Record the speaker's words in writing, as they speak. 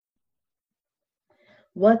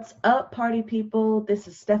What's up, party people? This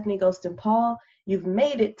is Stephanie Ghostin Paul. You've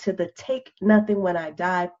made it to the Take Nothing When I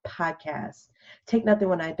Die podcast. Take Nothing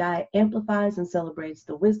When I Die amplifies and celebrates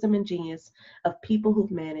the wisdom and genius of people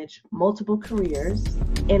who've managed multiple careers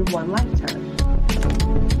in one lifetime.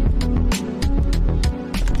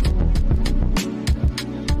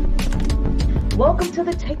 Welcome to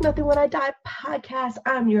the Take Nothing When I Die podcast.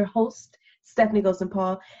 I'm your host, Stephanie Ghostin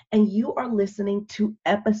Paul, and you are listening to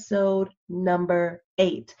episode number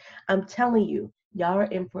 8. I'm telling you, y'all are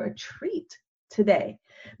in for a treat today.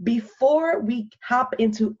 Before we hop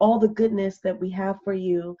into all the goodness that we have for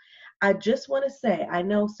you, I just want to say, I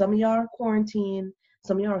know some of y'all are quarantined,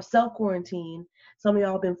 some of y'all are self-quarantined, some of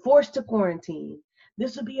y'all have been forced to quarantine.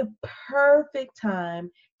 This would be a perfect time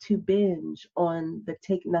to binge on the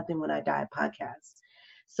Take Nothing When I Die podcast.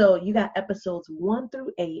 So you got episodes 1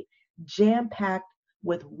 through 8 jam-packed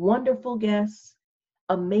with wonderful guests,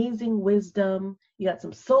 amazing wisdom. You got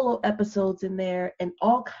some solo episodes in there and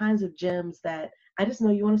all kinds of gems that I just know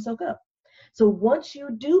you want to soak up. So once you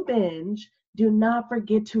do binge, do not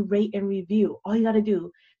forget to rate and review. All you got to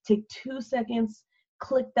do, take 2 seconds,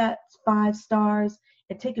 click that 5 stars,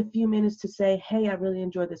 and take a few minutes to say, hey, I really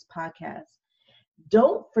enjoyed this podcast.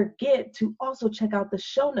 Don't forget to also check out the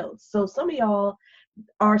show notes. So some of y'all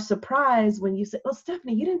are surprised when you say, oh,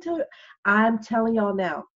 Stephanie, you didn't tell me. I'm telling y'all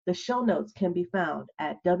now, the show notes can be found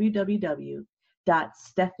at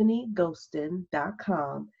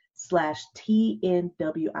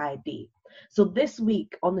www.stephaniegostin.com/TNWID. So this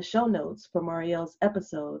week on the show notes for Marielle's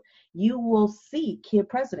episode, you will see Kid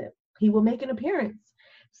President. He will make an appearance.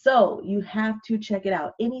 So you have to check it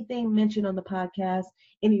out. Anything mentioned on the podcast,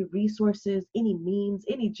 any resources, any memes,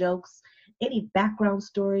 any jokes, any background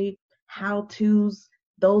story, how-tos,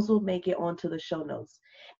 those will make it onto the show notes.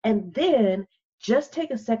 And then just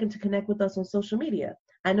take a second to connect with us on social media.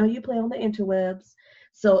 I know you play on the interwebs.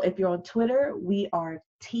 So if you're on Twitter, we are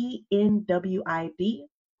TNWID.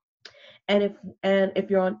 And if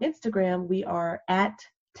you're on Instagram, we are at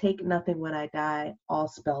Take Nothing When I Die, all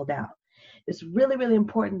spelled out. It's really, really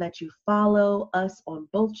important that you follow us on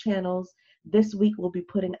both channels. This week, we'll be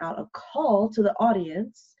putting out a call to the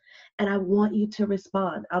audience, and I want you to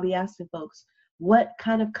respond. I'll be asking folks, what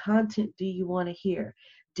kind of content do you want to hear?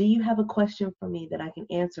 Do you have a question for me that I can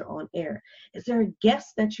answer on air? Is there a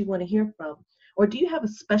guest that you want to hear from? Or do you have a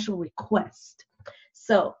special request?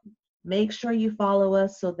 So make sure you follow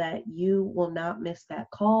us so that you will not miss that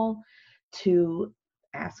call to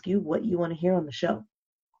ask you what you want to hear on the show.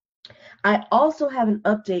 I also have an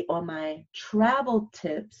update on my travel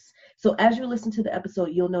tips. So as you listen to the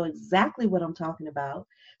episode, you'll know exactly what I'm talking about.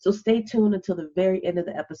 So stay tuned until the very end of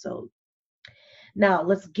the episode. Now,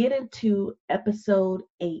 let's get into episode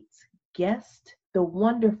 8. Guest, the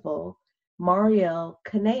wonderful Marielle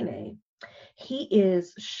Kanene. He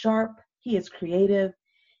is sharp. He is creative.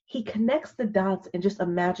 He connects the dots in just a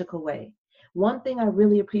magical way. One thing I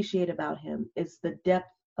really appreciate about him is the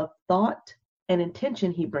depth of thought and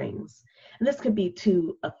intention he brings. And this could be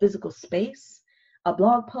to a physical space, a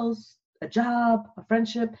blog post, a job, a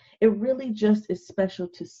friendship. It really just is special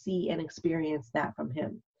to see and experience that from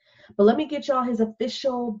him. But let me get y'all his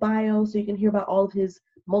official bio so you can hear about all of his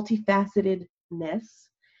multifacetedness.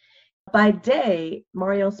 By day,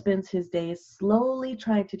 Marielle spends his days slowly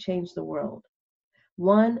trying to change the world,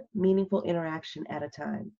 one meaningful interaction at a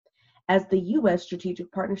time. As the U.S. Strategic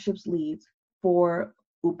Partnerships leads for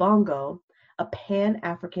Ubongo, a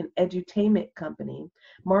Pan-African edutainment company,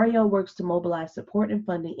 Marielle works to mobilize support and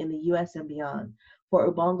funding in the U.S. and beyond for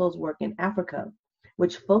Ubongo's work in Africa,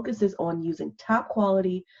 which focuses on using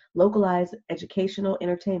top-quality, localized educational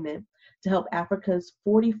entertainment to help Africa's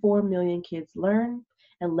 44 million kids learn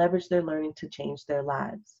and leverage their learning to change their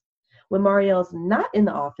lives. When Marielle's not in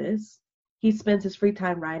the office, he spends his free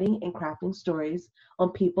time writing and crafting stories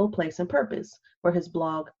on people, place, and purpose for his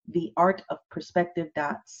blog,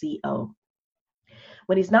 theartofperspective.co.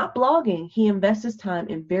 When he's not blogging, he invests his time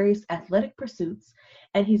in various athletic pursuits,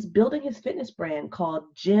 and he's building his fitness brand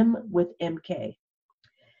called Gym with MK.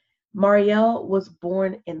 Marielle was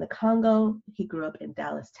born in the Congo. He grew up in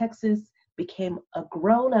Dallas, Texas, became a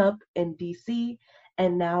grown-up in DC,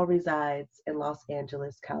 and now resides in Los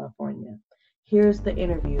Angeles, California. Here's the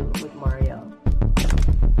interview with Marielle.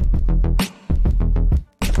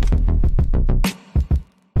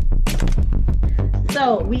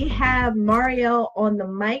 So we have Marielle on the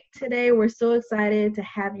mic today. We're so excited to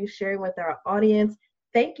have you sharing with our audience.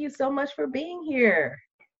 Thank you so much for being here.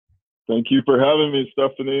 Thank you for having me,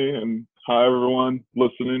 Stephanie, and hi, everyone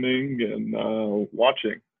listening and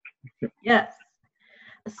watching. Yes.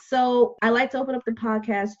 So I like to open up the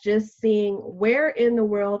podcast just seeing where in the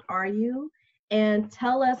world are you and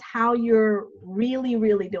tell us how you're really,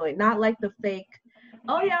 really doing. Not like the fake,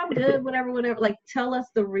 oh yeah, I'm good, whatever. Like, tell us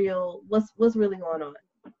the real, what's really going on.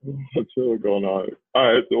 What's really going on?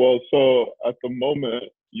 All right. Well, so at the moment,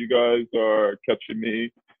 you guys are catching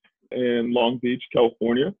me in Long Beach,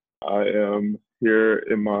 California. I am here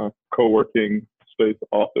in my co-working space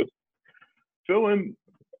office, feeling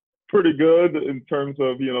pretty good in terms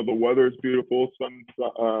of, the weather is beautiful, sun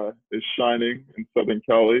is shining in Southern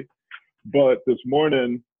Cali. But this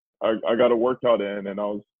morning, I got a workout in, and I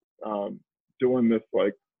was doing this,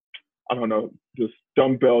 like, I don't know, just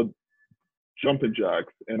dumbbell jumping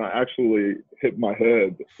jacks, and I actually hit my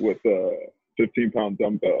head with a 15-pound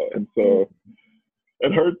dumbbell, and so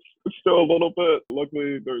it hurts still a little bit.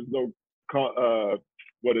 Luckily, there's no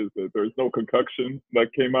There's no concoction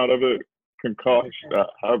that came out of it. Concoction,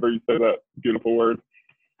 however you say that beautiful word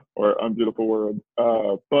or unbeautiful word.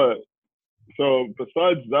 But so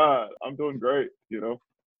besides that, I'm doing great. Do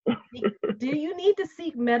you need to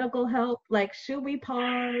seek medical help? Like, should we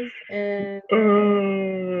pause and?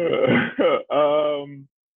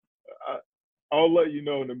 I'll let you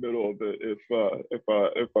know in the middle of it if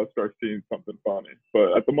I start seeing something funny.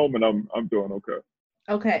 But at the moment, I'm doing okay.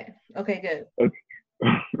 Okay, good.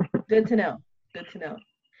 Good to know.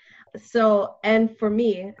 So, and for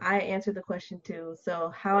me, I answered the question too. So,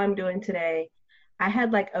 how I'm doing today, I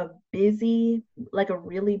had like a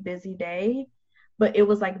really busy day, but it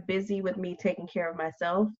was like busy with me taking care of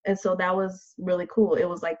myself. And so that was really cool. It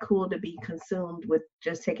was like cool to be consumed with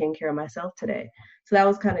just taking care of myself today. So that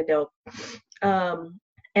was kind of dope. And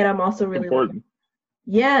I'm also really important.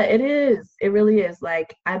 Yeah, it is. It really is.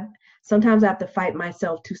 Like, sometimes I have to fight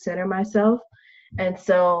myself to center myself. And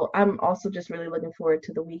so I'm also just really looking forward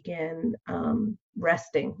to the weekend,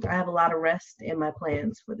 resting. I have a lot of rest in my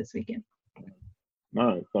plans for this weekend.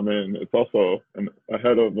 Nice. I mean, it's also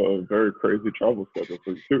ahead of a very crazy travel schedule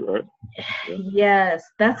for you too, right? Yeah. Yes,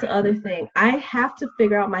 that's the other thing. I have to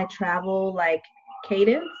figure out my travel like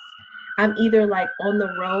cadence. I'm either like on the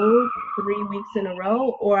road 3 weeks in a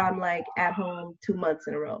row, or I'm like at home 2 months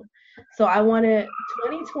in a row. So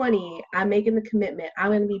 2020, I'm making the commitment.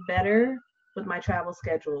 I'm going to be better with my travel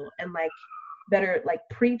schedule, and like better like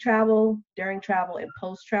pre-travel, during travel, and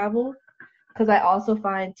post-travel. Because I also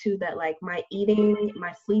find too that like my eating,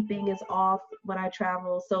 my sleeping is off when I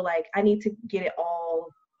travel. So like I need to get it all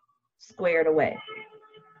squared away.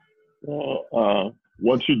 Well,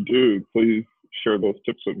 once you do, please share those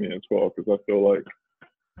tips with me as well, because I feel like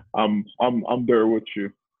I'm there with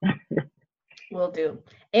you. Will do.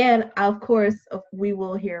 And of course, we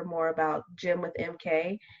will hear more about Gym with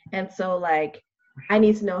MK. And so like I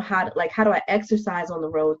need to know how do I exercise on the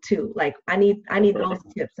road too? Like I need those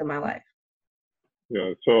tips in my life.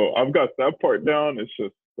 Yeah, so I've got that part down. It's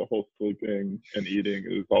just the whole sleeping and eating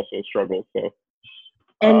is also a struggle. So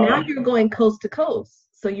and now you're going coast to coast.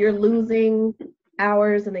 So you're losing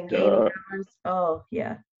hours and then gaining hours. Oh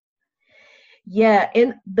yeah. Yeah.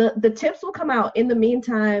 And the tips will come out. In the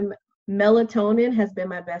meantime, melatonin has been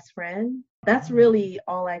my best friend. That's really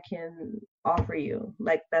all I can offer you.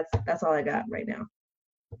 Like that's all I got right now.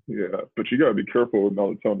 Yeah, but you gotta be careful with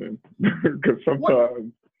melatonin because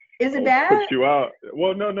sometimes is it bad? Push you out.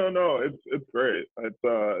 Well, no. It's great. It's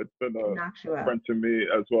been a friend to me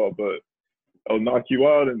as well, but it'll knock you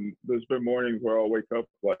out. And there's been mornings where I'll wake up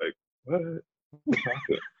like, what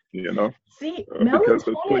happened? See, because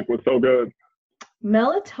the sleep was so good.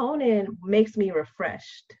 Melatonin makes me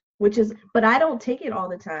refreshed, but I don't take it all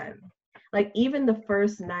the time. Like even the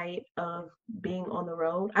first night of being on the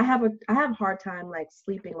road, I have a hard time like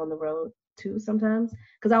sleeping on the road too sometimes,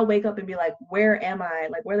 because I'll wake up and be like, where am I?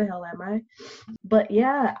 Like, where the hell am I? But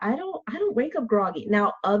yeah, I don't wake up groggy.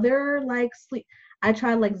 Now other like sleep, I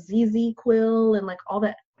try like ZZ Quill and like all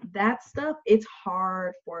that stuff. It's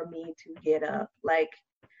hard for me to get up. Like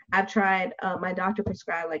I've tried, my doctor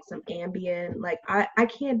prescribed like some Ambien. Like I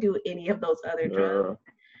can't do any of those other drugs.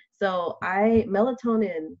 So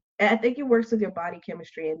melatonin, I think it works with your body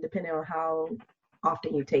chemistry and depending on how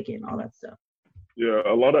often you take it and all that stuff. Yeah,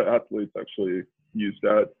 a lot of athletes actually use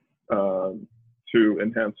that to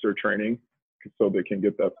enhance their training so they can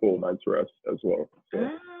get that full night's rest as well.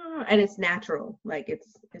 So. And it's natural. Like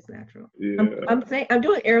it's natural. Yeah. I'm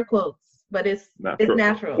doing air quotes, but it's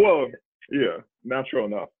natural. Well, yeah, natural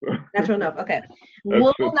enough. Natural enough. Okay.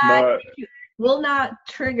 Will not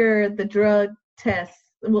trigger the drug test.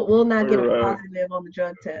 Will not get a positive on the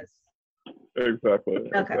drug test.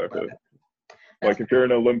 Exactly. Like if you're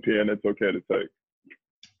an Olympian, it's okay to take.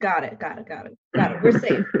 Got it. We're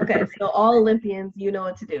safe. Okay, so all Olympians, you know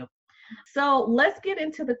what to do. So let's get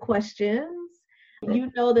into the questions.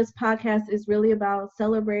 You know, this podcast is really about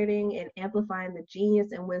celebrating and amplifying the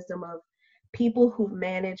genius and wisdom of people who've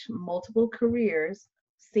managed multiple careers,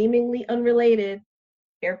 seemingly unrelated,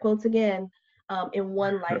 air quotes again, in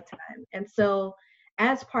one lifetime. And so,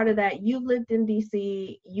 as part of that, you've lived in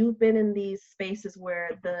DC, you've been in these spaces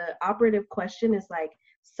where the operative question is like,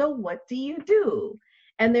 so what do you do?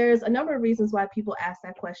 And there's a number of reasons why people ask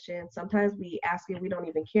that question. Sometimes we ask it, we don't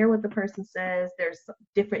even care what the person says. There's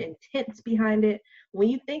different intents behind it. When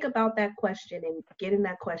you think about that question and getting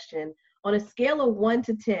that question, on a scale of 1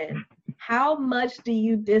 to 10, how much do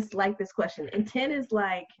you dislike this question? And 10 is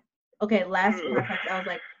like, okay, last podcast, I was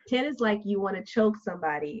like, 10 is like you want to choke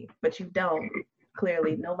somebody, but you don't.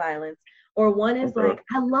 Clearly, no violence. Or 1 is like,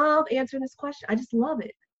 I love answering this question. I just love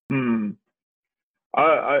it.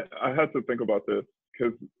 I had to think about this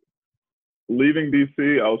because leaving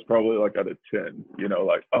DC, I was probably like at a 10, you know,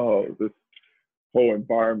 like, oh, this whole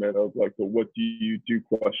environment of like the what do you do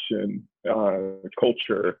question,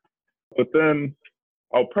 culture. But then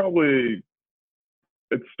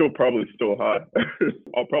it's still high.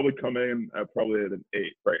 I'll probably come in at probably at an 8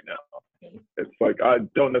 right now. It's like, I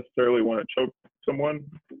don't necessarily want to choke someone.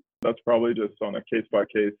 That's probably just on a case by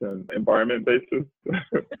case and environment basis.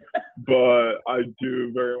 But I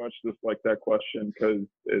do very much dislike that question because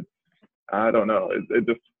I don't know, it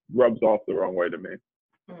just rubs off the wrong way to me.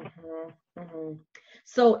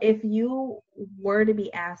 So if you were to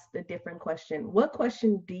be asked a different question, what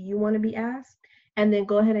question do you want to be asked? And then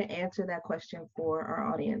go ahead and answer that question for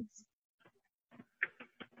our audience.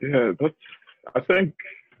 Yeah, I think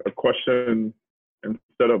a question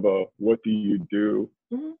instead of a what do you do,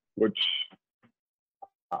 which,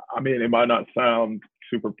 I mean, it might not sound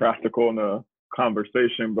super practical in a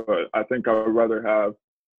conversation, but I think I would rather have,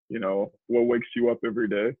 you know, what wakes you up every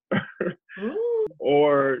day?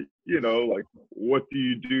 Or, you know, like, what do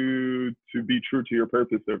you do to be true to your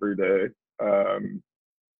purpose every day?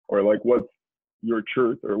 Or like, what's your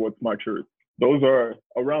truth or what's my truth? Those are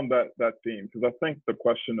around that theme, because I think the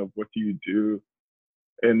question of what do you do,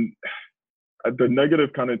 and the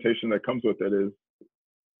negative connotation that comes with it is,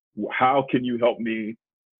 how can you help me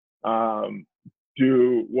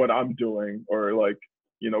do what I'm doing, or like,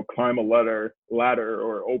 you know, climb a ladder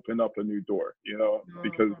or open up a new door, you know,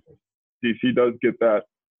 because DC does get that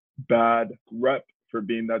bad rep for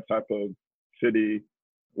being that type of city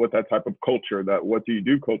with that type of culture, that what do you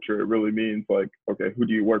do culture. It really means like, okay, who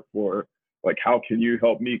do you work for? Like, how can you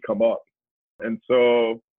help me come up? And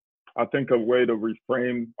so I think a way to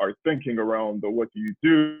reframe our thinking around the what do you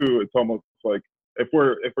do, it's almost like, if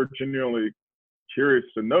we're genuinely curious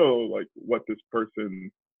to know like what this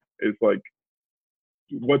person is, like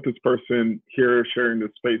what this person here sharing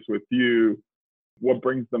this space with you, what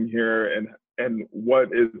brings them here, and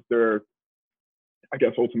what is their, I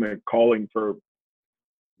guess, ultimate calling for,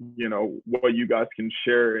 you know, what you guys can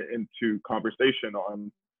share into conversation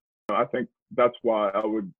on. I think that's why I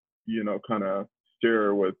would, you know, kind of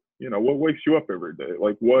steer with, you know, what wakes you up every day?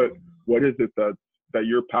 Like, what is it that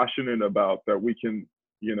you're passionate about that we can,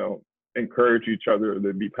 you know, encourage each other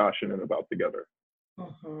to be passionate about together?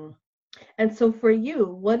 And so for you,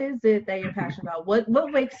 what is it that you're passionate about?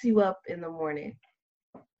 What wakes you up in the morning?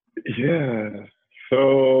 Yeah.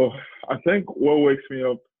 So I think what wakes me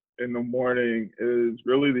up in the morning is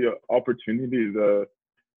really the opportunity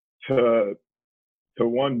to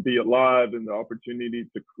one, be alive, and the opportunity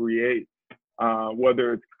to create,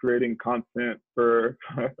 whether it's creating content for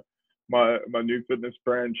my new fitness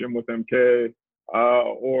brand, Gym with MK,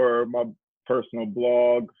 or my personal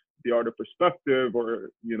blog, The Art of Perspective, or,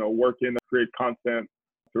 you know, working to create content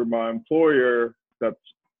through my employer that's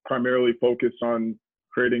primarily focused on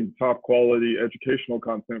creating top quality educational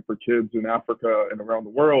content for kids in Africa and around the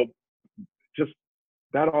world. Just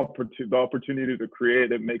that the opportunity to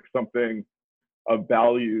create and make something of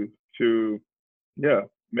value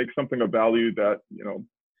make something of value that, you know,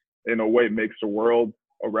 in a way makes the world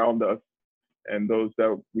around us and those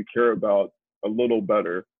that we care about a little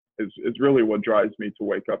better is really what drives me to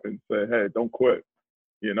wake up and say, hey, don't quit.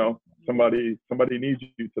 You know, somebody needs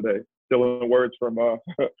you today. Still in the words from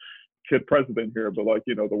Kid President here, but like,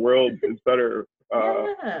 you know, the world is better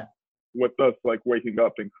with us like waking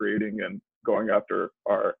up and creating and going after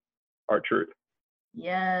our truth.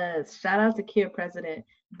 Yes, shout out to Kid President.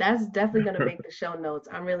 That's definitely going to make the show notes.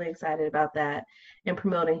 I'm really excited about that and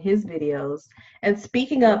promoting his videos. And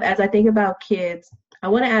speaking of, as I think about kids, I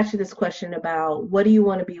want to ask you this question about what do you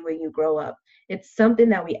want to be when you grow up? It's something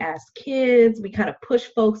that we ask kids. We kind of push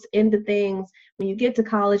folks into things. When you get to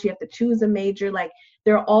college, you have to choose a major. Like,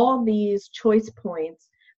 there are all these choice points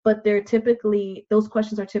but those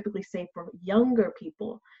questions are typically safe for younger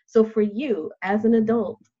people. So for you as an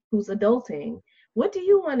adult who's adulting, what do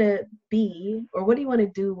you want to be, or what do you want to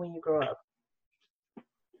do when you grow up?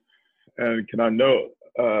 And can I note,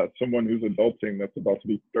 someone who's adulting that's about to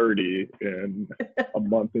be 30 in a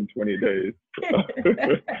month and 20 days.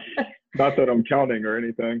 Not that I'm counting or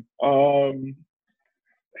anything.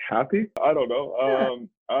 Happy? I don't know.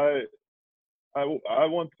 I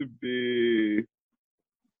want to be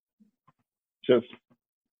just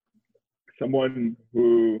someone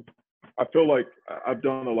who, I feel like I've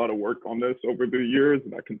done a lot of work on this over the years,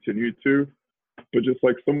 and I continue to, but just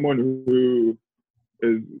like someone who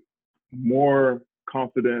is more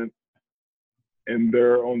confident in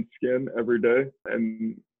their own skin every day,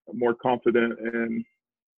 and more confident in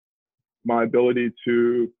my ability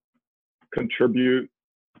to contribute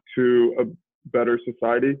to a better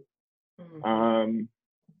society.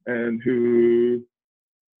 And who,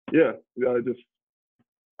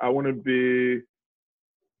 I want to be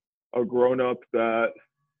a grown-up that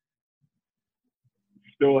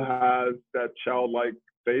still has that childlike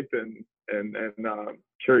faith and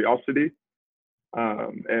curiosity,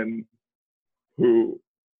 and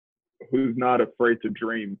who's not afraid to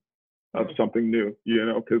dream of something new,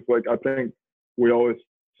 because like I think we always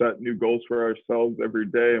set new goals for ourselves every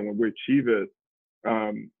day, and when we achieve it,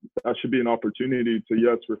 that should be an opportunity to,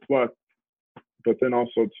 yes, reflect, but then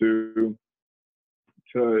also to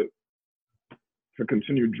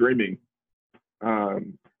continue dreaming.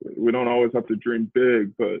 We don't always have to dream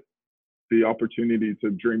big, but the opportunity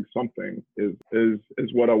to dream something is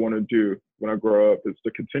what I want to do when I grow up, is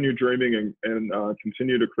to continue dreaming and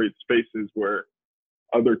continue to create spaces where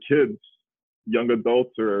other kids, young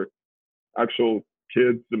adults, or actual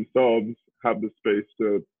kids themselves have the space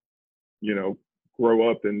to,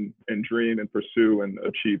 grow up and dream and pursue and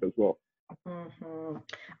achieve as well.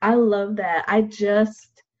 I love that.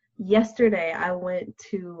 Yesterday I went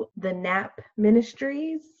to the NAP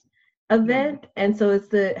Ministries event, and so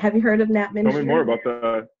have you heard of NAP Ministries? Tell me more about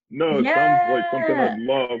that. No, it sounds like something I'd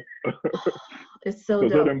love. It's so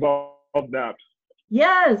dope. Does it involve naps?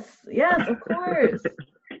 Yes, of course.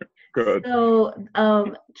 Good. So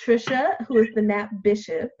Trisha, who is the NAP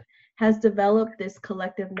bishop, has developed this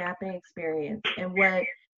collective napping experience, and what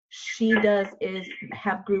she does is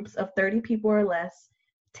have groups of 30 people or less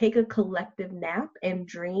take a collective nap and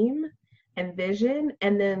dream and vision,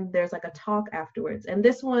 and then there's like a talk afterwards. And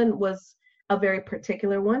this one was a very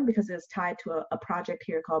particular one because it's tied to a project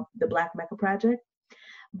here called the Black Mecca Project.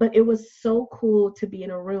 But it was so cool to be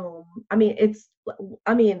in a room. I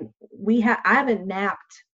haven't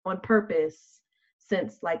napped on purpose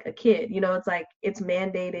since like a kid. It's like it's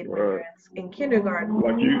mandated when you're in kindergarten.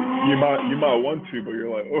 Like you might want to, but you're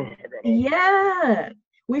like, oh, I gotta. Yeah,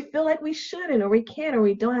 we feel like we shouldn't, or we can't, or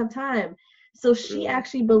we don't have time. So she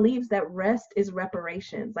actually believes that rest is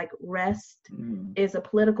reparations. Like rest is a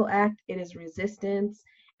political act. It is resistance,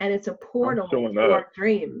 and it's a portal to our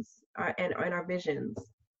dreams and our visions.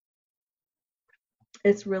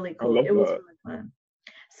 It's really cool. It was really fun.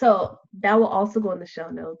 So that will also go in the show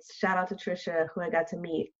notes. Shout out to Trisha, who I got to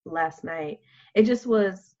meet last night. It just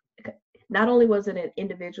was, not only was it an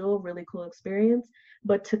individual, really cool experience,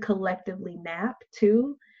 but to collectively nap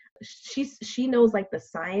too. She knows like the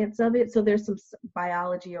science of it. So there's some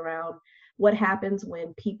biology around what happens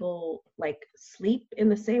when people like sleep in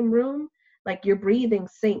the same room. Like your breathing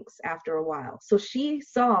sinks after a while. So she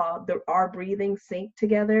saw our breathing sync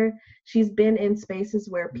together. She's been in spaces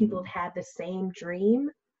where people have had the same dream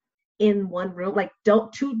in one room, like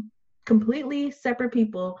two completely separate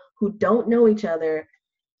people who don't know each other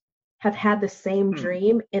have had the same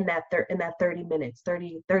dream in that 30 minutes,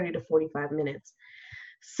 30 to 45 minutes.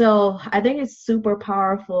 So I think it's super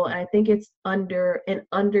powerful, and I think it's an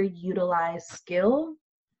underutilized skill,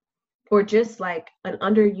 or just like an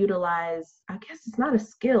underutilized, I guess it's not a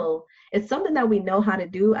skill. It's something that we know how to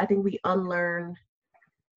do. I think we unlearn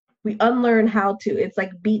how to. It's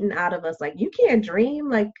like beaten out of us. Like, you can't dream.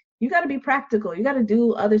 Like, you got to be practical. You got to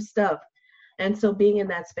do other stuff. And so being in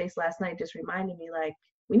that space last night just reminded me, like,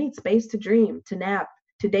 we need space to dream, to nap,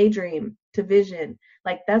 to daydream, to vision.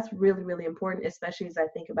 Like, that's really, really important, especially as I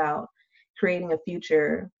think about creating a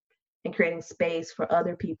future and creating space for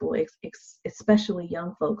other people, especially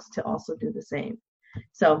young folks, to also do the same.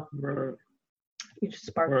 So you just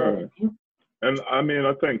sparked that in me. And I mean,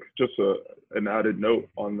 I think just an added note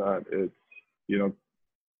on that is,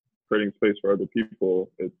 creating space for other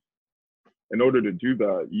people. It's, in order to do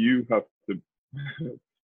that, you have to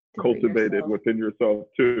cultivate it within yourself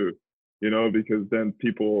too, because then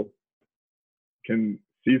people can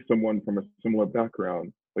see someone from a similar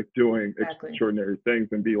background like doing Exactly. extraordinary things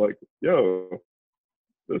and be like, yo,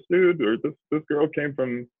 this dude or this girl came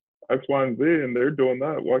from X, Y, and Z and they're doing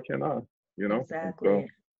that. Why can't I? You know? And so Exactly.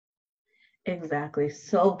 Exactly.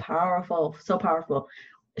 So powerful. So powerful.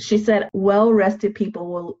 She said, well rested people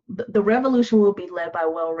will, the revolution will be led by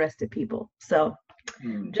well rested people. So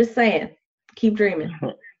just saying, keep dreaming,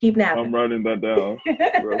 keep I'm napping. writing that down.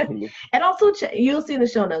 Revolution. And also, you'll see in the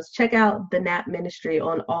show notes, check out the Nap Ministry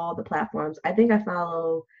on all the platforms. I think I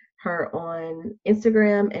follow her on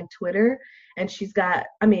Instagram and Twitter. And she's got,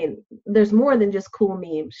 I mean, there's more than just cool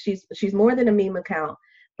memes. She's more than a meme account,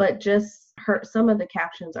 but just some of the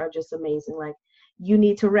captions are just amazing. Like, you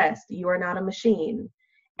need to rest. You are not a machine.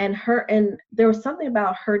 And there was something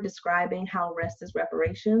about her describing how rest is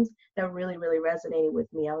reparations that really, really resonated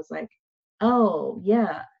with me. I was like, oh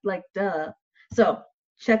yeah, like duh. So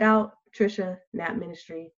check out Trisha Nap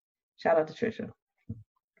Ministry. Shout out to Trisha.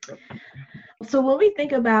 So when we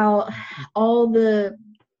think about all the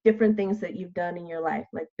different things that you've done in your life,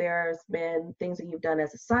 like there's been things that you've done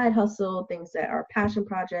as a side hustle, things that are passion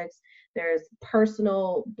projects, there's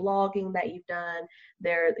personal blogging that you've done,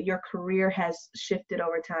 your career has shifted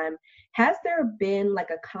over time. Has there been like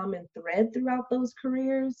a common thread throughout those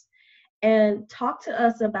careers? And talk to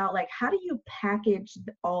us about, like, how do you package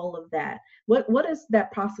all of that? What has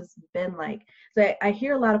that process been like? So I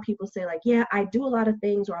hear a lot of people say, like, yeah, I do a lot of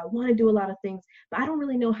things, or I want to do a lot of things, but I don't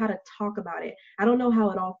really know how to talk about it. I don't know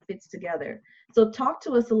how it all fits together. So talk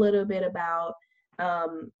to us a little bit about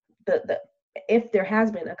the if there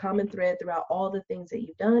has been a common thread throughout all the things that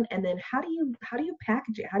you've done, and then how do you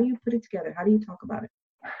package it? How do you put it together? How do you talk about it?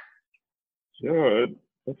 Yeah,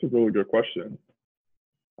 that's a really good question.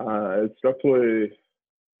 It's definitely,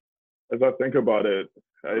 as I think about it,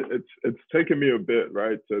 it's taken me a bit,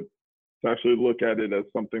 right, to actually look at it as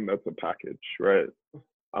something that's a package, right?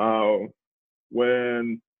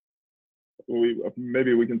 When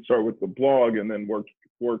maybe we can start with the blog and then work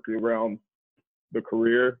around the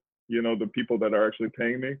career, you know, the people that are actually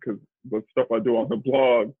paying me, because the stuff I do on the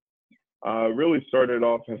blog really started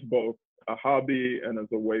off as both a hobby and as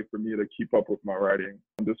a way for me to keep up with my writing.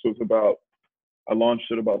 I launched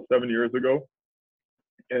it about 7 years ago,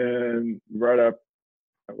 and right after,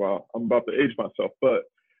 well, I'm about to age myself, but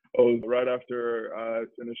it was right after I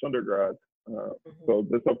finished undergrad. So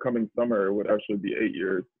this upcoming summer would actually be 8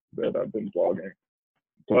 years that I've been blogging.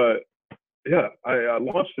 But yeah, I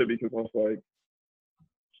launched it because I was like,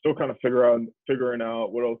 still kind of figuring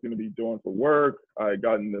out what I was going to be doing for work. I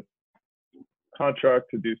got in this contract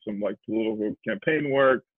to do some like political campaign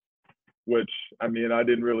work, which, I mean, I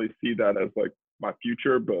didn't really see that as like my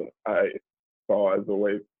future, but I saw as a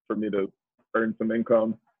way for me to earn some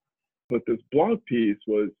income. But this blog piece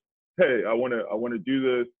was, hey, I want to do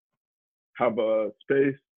this, have a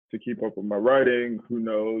space to keep up with my writing. Who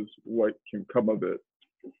knows what can come of it?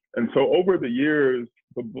 And so over the years,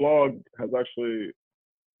 the blog has actually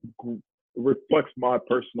reflects my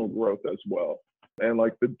personal growth as well, and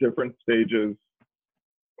like the different stages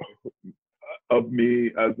of me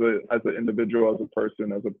as an individual, as a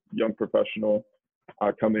person, as a young professional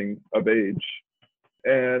coming of age.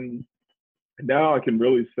 And now I can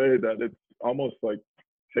really say that it's almost like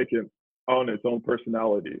taken on its own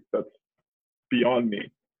personality that's beyond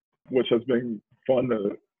me, which has been fun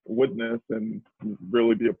to witness and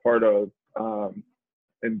really be a part of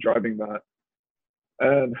in driving that.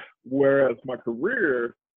 And whereas my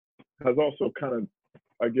career has also kind of,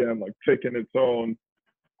 again, like taken its own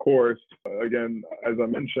course, again, as I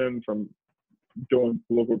mentioned, from doing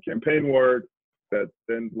political campaign work that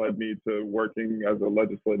then led me to working as a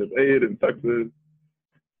legislative aide in Texas.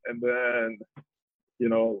 And then, you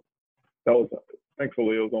know, that was,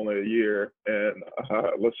 thankfully, it was only a year. And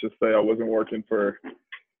let's just say I wasn't working for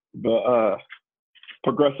the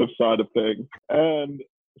progressive side of things. And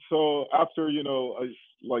so after, you know,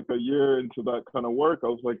 like a year into that kind of work, I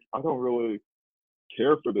was like, I don't really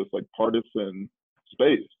care for this like partisan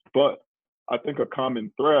space. But I think a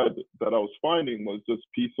common thread that I was finding was this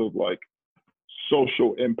piece of like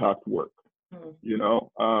social impact work. You know,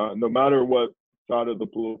 no matter what side of the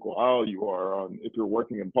political aisle you are on, if you're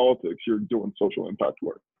working in politics, you're doing social impact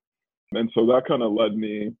work. And so that kind of led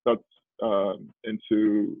me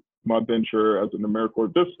into my venture as an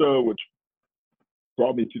AmeriCorps Vista, which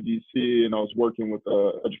brought me to DC, and I was working with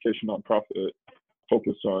an education nonprofit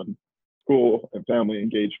focused on school and family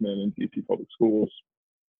engagement in DC public schools.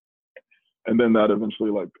 And then that eventually,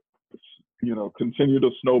 like, you know, continued to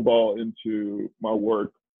snowball into my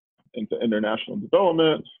work into international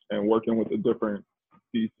development and working with the different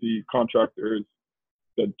DC contractors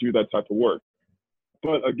that do that type of work.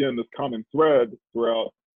 But again, this common thread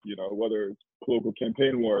throughout, you know, whether it's political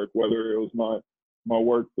campaign work, whether it was my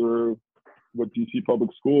work through with DC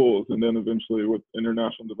Public Schools, and then eventually with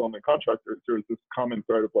international development contractors, there was this common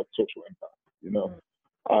thread of like social impact. You know,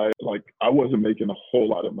 I wasn't making a whole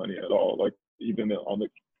lot of money at all. Like even on the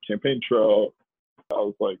campaign trail, I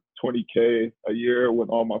was like 20K a year when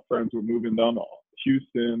all my friends were moving down to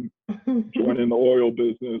Houston, joining the oil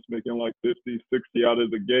business, making like 50, 60 out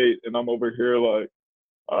of the gate. And I'm over here like,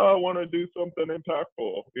 I want to do something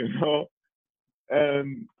impactful, you know?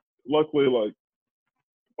 And luckily, like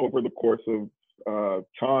over the course of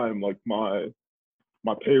time, like my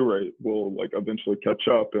pay rate will like eventually catch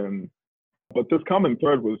up. But this common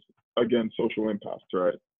thread was, again, social impact,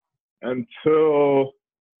 right? Until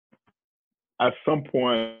at some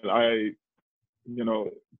point you know,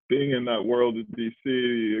 being in that world of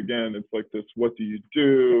DC, again, it's like this, what do you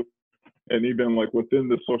do? And even like within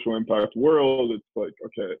the social impact world, it's like,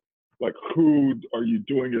 okay, like who are you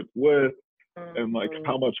doing it with? And like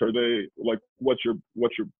how much are they, like what's your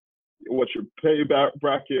pay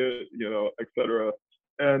bracket, you know, et cetera.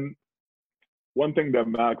 And one thing that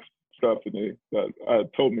Max Stephanie that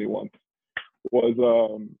told me once was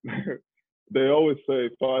they always say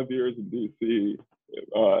 5 years in DC,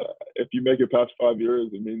 if you make it past 5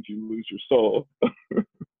 years, it means you lose your soul.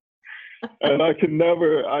 And I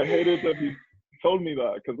hated that he told me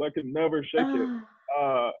that because I could never shake it.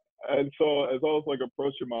 And so as I was like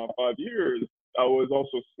approaching my 5 years, I was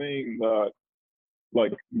also seeing that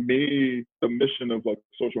like the mission of like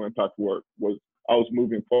social impact work was, I was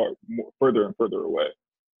moving further and further away.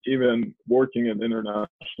 Even working in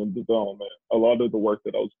international development, a lot of the work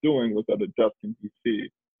that I was doing was at a desk in DC,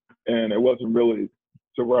 and it wasn't really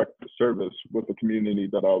direct service with the community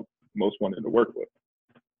that I most wanted to work with.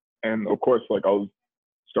 And of course, like I was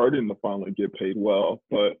starting to finally get paid well,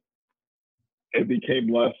 but it became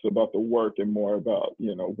less about the work and more about,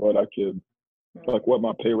 you know, what I could, like what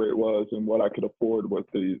my pay rate was and what I could afford with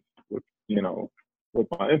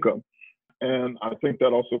my income. And I think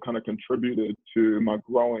that also kind of contributed to my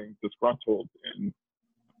growing disgruntled and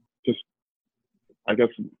just, I guess,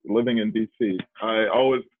 living in DC. I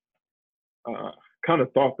always kind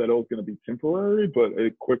of thought that it was going to be temporary, but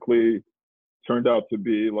it quickly turned out to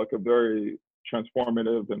be like a very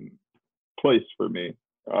transformative and place for me.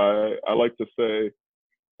 I like to say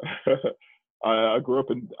I grew up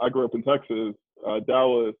in Texas,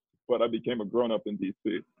 Dallas, but I became a grown up in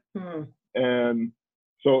DC. And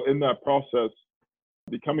so in that process,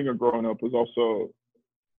 becoming a grown up was also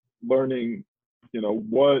learning, you know,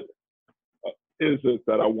 what is it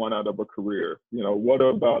that I want out of a career? You know, what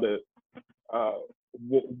about it?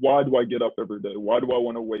 Why do I get up every day? Why do I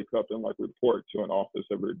want to wake up and like report to an office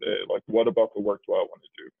every day? Like, what about the work do I want to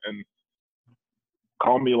do? And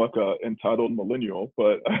call me like a entitled millennial,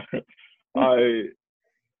 but that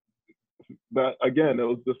again, it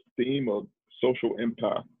was this theme of social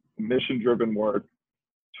impact, mission-driven work,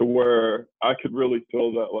 to where I could really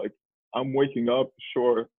feel that like I'm waking up,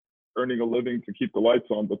 sure, earning a living to keep the lights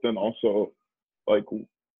on, but then also like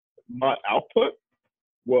my output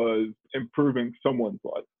was improving someone's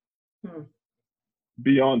life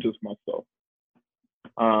beyond just myself.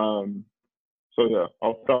 So yeah,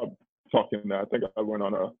 I'll stop talking there. I think I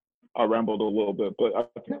rambled a little bit, but I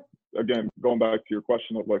think, again, going back to your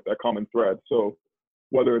question of like that common thread. So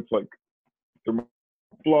whether it's like the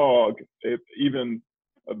blog, even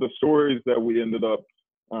the stories that we ended up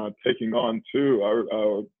taking on too.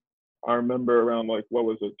 I remember around like, what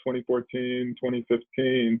was it, 2014,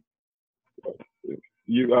 2015,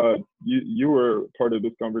 you were part of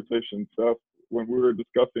this conversation, Steph, when we were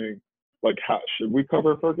discussing like, how should we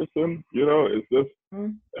cover Ferguson? You know, is this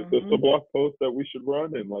a blog post that we should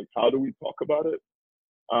run, and like how do we talk about it?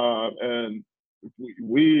 And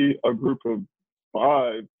we a group of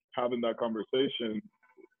 5 having that conversation,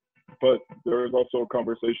 but there is also a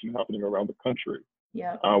conversation happening around the country,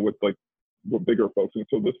 with bigger folks. And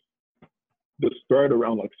so this thread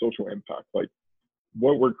around like social impact, like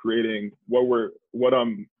what we're creating, what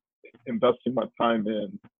I'm investing my time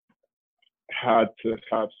in, had to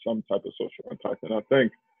have some type of social impact. And I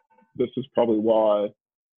think this is probably why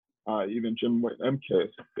even Jim White MK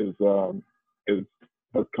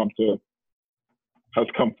has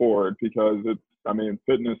come forward, because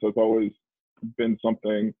fitness has always been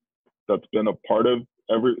something that's been a part of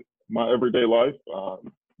my everyday life.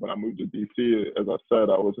 When I moved to DC, as I said,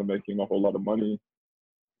 I wasn't making a whole lot of money,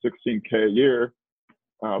 $16K a year.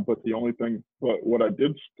 But what I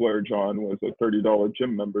did splurge on was a $30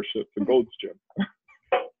 gym membership to Gold's Gym.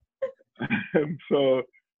 And so it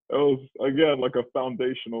was, again, like a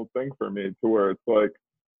foundational thing for me, to where it's like,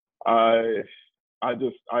 I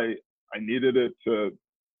needed it to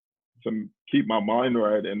to keep my mind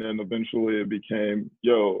right. And then eventually it became,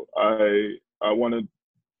 yo, I want to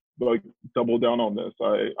like double down on this.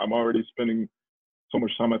 I'm already spending so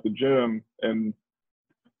much time at the gym, and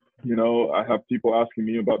I have people asking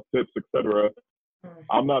me about tips, etc.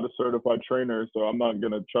 I'm not a certified trainer, so I'm not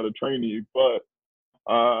gonna try to train you, but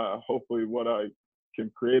hopefully what I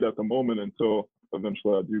can create at the moment until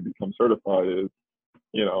eventually I do become certified is,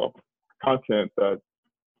 content that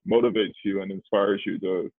motivates you and inspires you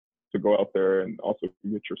to go out there and also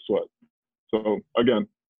get your sweat. So again,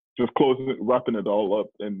 just wrapping it all up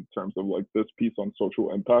in terms of like this piece on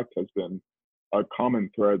social impact has been a common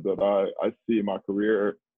thread that I see in my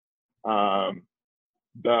career,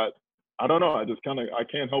 that I don't know, I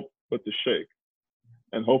can't help but to shake.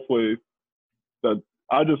 And hopefully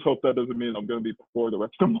I just hope that doesn't mean I'm going to be poor the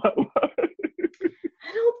rest of my life.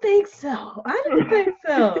 I don't think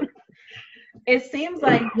so. It seems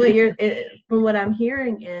like from what I'm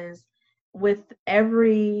hearing is with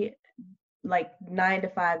every like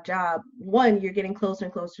 9-to-5 job, one, you're getting closer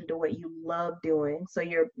and closer to what you love doing. So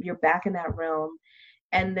you're back in that realm.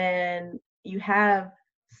 And then you have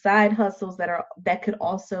side hustles that could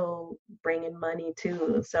also bring in money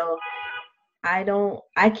too. So I don't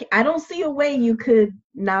see a way you could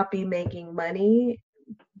not be making money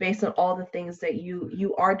based on all the things that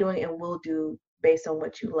you are doing and will do based on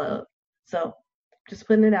what you love. So just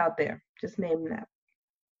putting it out there, just naming that.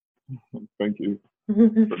 Thank you for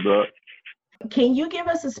that. Can you give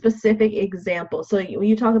us a specific example? So when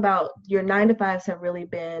you talk about your 9-to-5s have really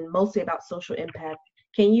been mostly about social impact.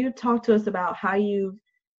 Can you talk to us about how you've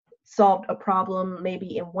solved a problem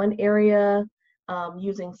maybe in one area,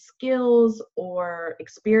 using skills or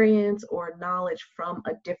experience or knowledge from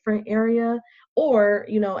a different area? Or,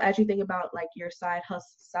 as you think about like your side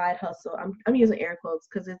hustle, I'm using air quotes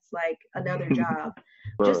because it's like another job,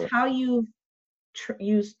 Right. Just how you've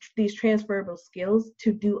use these transferable skills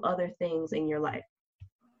to do other things in your life?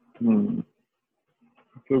 That's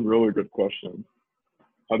a really good question.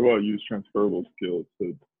 How do I use transferable skills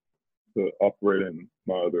to operate in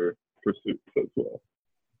my other pursuits as well?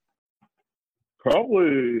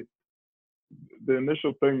 Probably the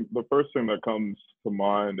first thing that comes to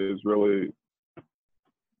mind is really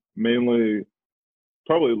mainly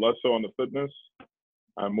probably less so on the fitness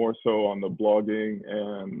and more so on the blogging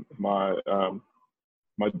and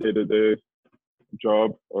my day-to-day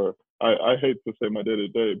job, or I hate to say my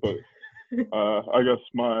day-to-day, but I guess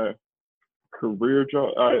my career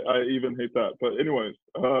job, I even hate that. But anyways,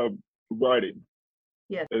 writing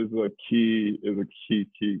is a key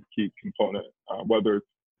component, whether it's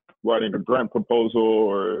writing a grant proposal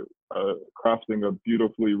or crafting a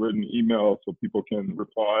beautifully written email so people can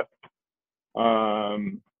reply.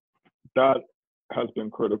 That has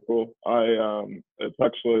been critical.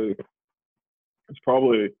 It's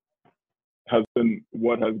probably has been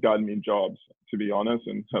what has gotten me jobs, to be honest,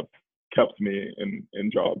 and have kept me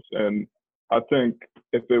in jobs. And I think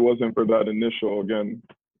if it wasn't for that initial, again,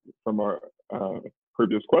 from our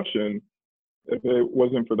previous question, if it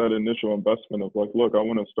wasn't for that initial investment of like, look, I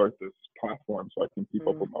want to start this platform so I can keep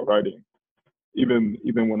up with my writing. Even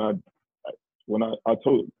when I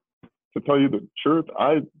told, to tell you the truth,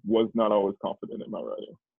 I was not always confident in my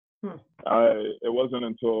writing. It wasn't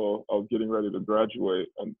until I was getting ready to graduate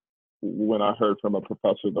and when I heard from a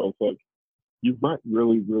professor that was like, you write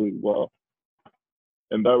really, really well.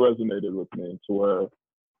 And that resonated with me to where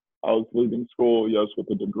I was leaving school, yes,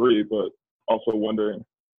 with a degree, but also wondering,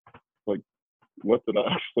 like, what did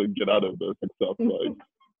I actually get out of this except like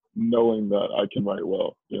knowing that I can write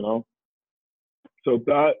well, So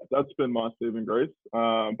that's been my saving grace.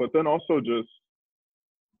 But then also just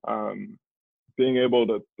being able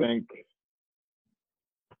to think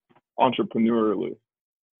entrepreneurially,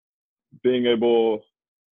 being able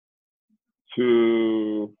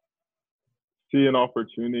to see an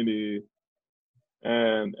opportunity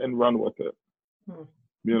and run with it.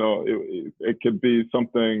 It could be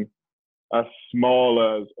something as small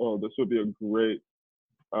as, oh, this would be a great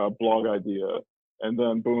blog idea, and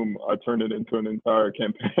then boom, I turn it into an entire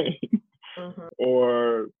campaign.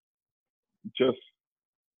 Or just,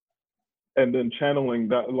 and then channeling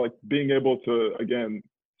that, like being able to, again,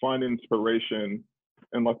 find inspiration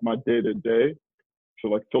in like my day-to-day to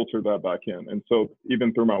like filter that back in. And so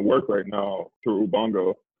even through my work right now, through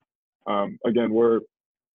Ubongo, again, we're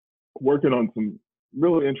working on some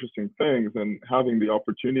really interesting things and having the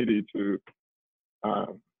opportunity to,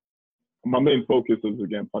 my main focus is,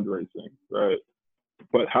 again, fundraising, right?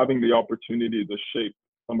 But having the opportunity to shape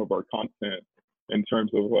some of our content in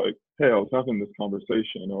terms of like, hey, I was having this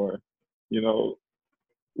conversation, or,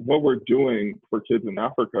 what we're doing for kids in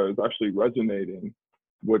Africa is actually resonating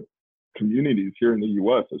with communities here in the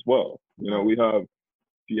U.S. as well. You know, we have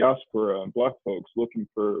diaspora and Black folks looking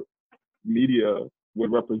for media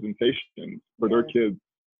with representation for their kids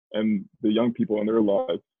and the young people in their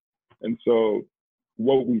lives. And so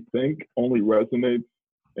what we think only resonates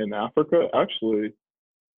in Africa actually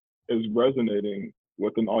is resonating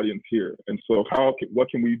with an audience here. And so what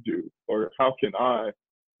can we do? Or how can I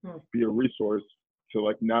be a resource to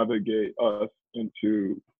like navigate us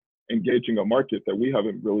into engaging a market that we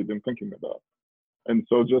haven't really been thinking about? And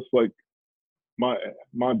so just like my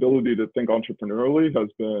ability to think entrepreneurially has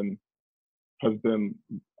been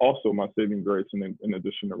also my saving grace in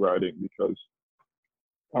addition to writing, because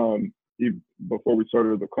before we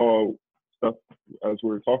started the call, stuff as we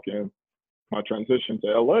were talking, my transition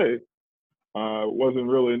to LA wasn't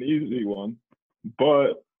really an easy one,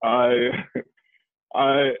 but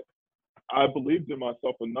I believed in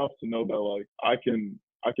myself enough to know that like I can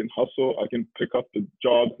hustle, I can pick up the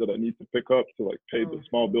jobs that I need to pick up to like pay the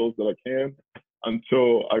small bills that I can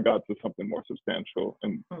until I got to something more substantial.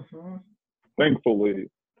 And thankfully,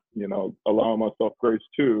 you know, allowing myself grace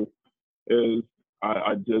too, is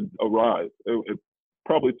I did arrive. It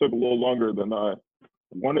probably took a little longer than I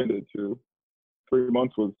wanted it to. 3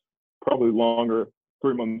 months was probably longer,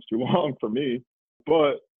 3 months too long for me.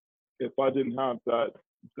 But if I didn't have that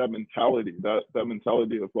mentality, that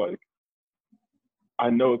mentality of like, I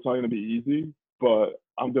know it's not going to be easy, but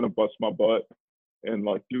I'm going to bust my butt and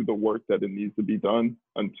like do the work that it needs to be done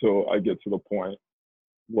until I get to the point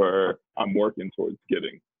where I'm working towards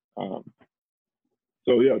getting.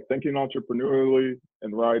 So yeah, thinking entrepreneurially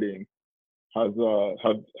and writing has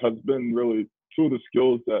been really two of the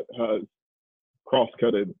skills that has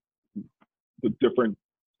cross-cutted the different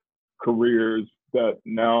careers that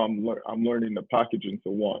now I'm learning to package into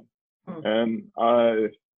one. And I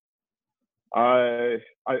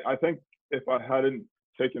think if I hadn't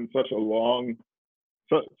taken such a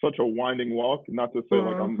winding walk, not to say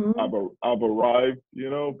like I've arrived, you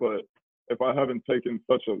know, but if I haven't taken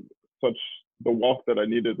such the walk that I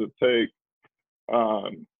needed to take,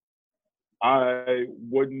 I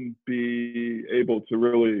wouldn't be able to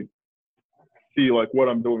really see like what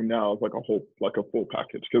I'm doing now as like a full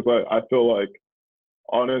package. Because I feel like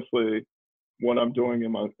honestly, what I'm doing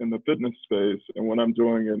in the fitness space and what I'm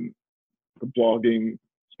doing in the blogging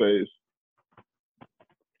space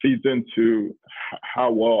feeds into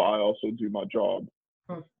how well I also do my job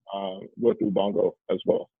with Ubongo as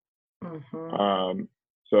well.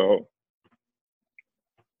 So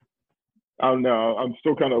I don't know. I'm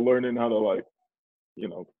still kind of learning how to like, you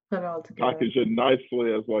know, package it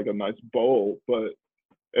nicely as like a nice bowl. But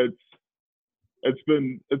it's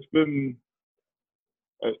been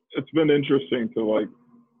interesting to like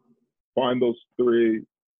find those three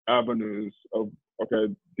avenues of,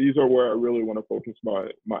 okay, these are where I really want to focus my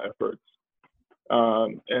efforts.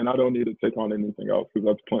 And I don't need to take on anything else because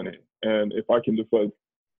that's plenty. And if I can just like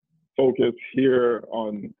focus here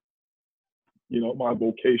on, you know, my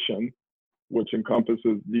vocation, which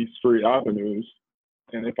encompasses these three avenues,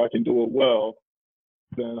 and if I can do it well,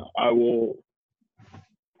 then I will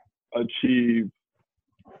achieve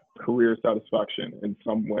career satisfaction in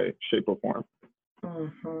some way, shape, or form.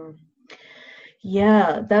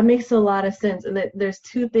 Yeah, that makes a lot of sense. And there's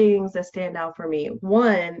two things that stand out for me.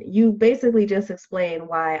 One, you basically just explained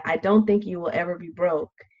why I don't think you will ever be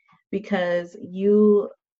broke, because you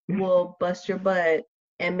will bust your butt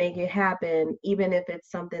and make it happen, even if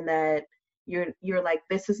it's something that you're like,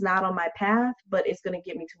 this is not on my path, but it's going to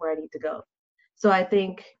get me to where I need to go. So I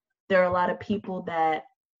think there are a lot of people that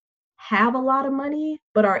have a lot of money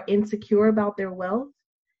but are insecure about their wealth,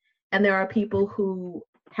 and there are people who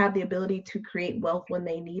have the ability to create wealth when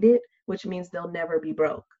they need it, which means they'll never be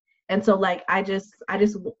broke. And so like I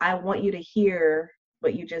want you to hear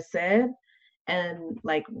what you just said and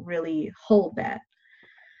like really hold that.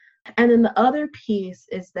 And then the other piece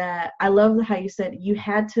is that I love how you said you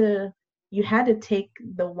had to take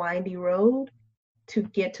the windy road to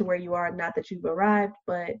get to where you are. Not that you've arrived,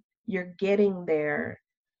 but you're getting there,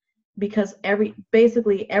 because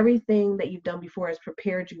basically everything that you've done before has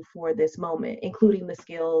prepared you for this moment, including the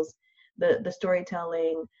skills, the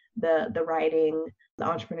storytelling, the writing, the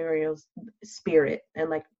entrepreneurial spirit,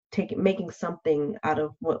 and like making something out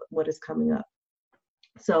of what is coming up.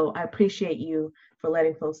 So I appreciate you for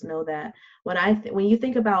letting folks know that. When you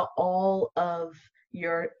think about all of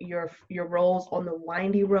your roles on the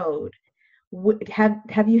windy road,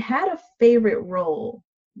 have you had a favorite role?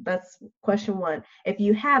 That's question one. If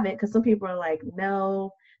you haven't, because some people are like,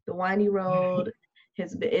 no, the windy road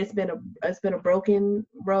It's been a broken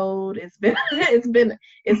road. It's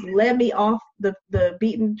led me off the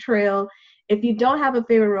beaten trail. If you don't have a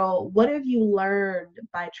favorite role, what have you learned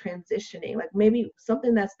by transitioning? Like maybe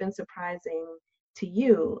something that's been surprising to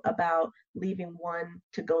you about leaving one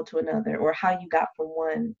to go to another, or how you got from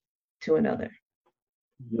one to another.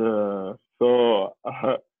 Yeah. So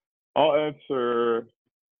I'll answer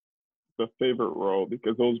the favorite role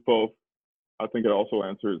because those both, I think it also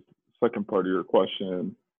answers the second part of your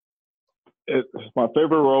question. My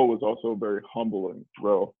favorite role was also a very humbling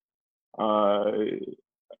role. I,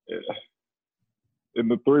 in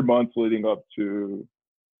the 3 months leading up to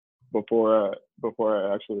before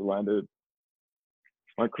I actually landed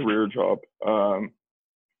my career job,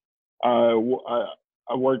 I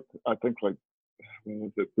worked, I think, like, what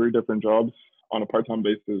was it, 3 different jobs on a part-time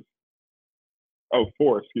basis. Oh,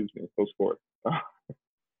 four, excuse me. It was four.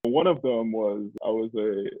 One of them was I was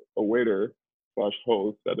a waiter slash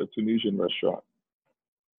host at a Tunisian restaurant.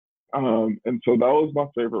 And so that was my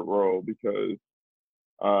favorite role because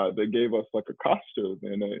they gave us like a costume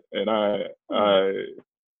and I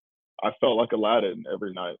felt like Aladdin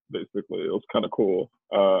every night, basically. It was kind of cool.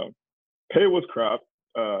 Pay was crap.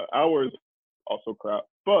 Hours also crap.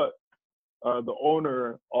 But the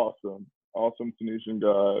owner, awesome Tunisian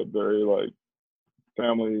guy, very like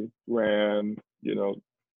family ran,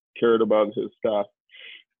 cared about his staff.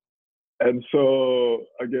 And so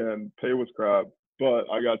again, pay was crap, but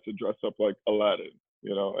I got to dress up like Aladdin,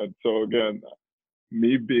 And so again,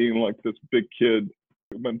 me being like this big kid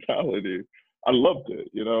mentality, I loved it,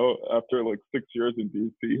 After like 6 years in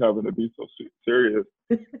DC, having to be so serious,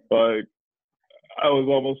 like I was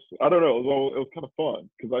almost, I don't know, it was kind of fun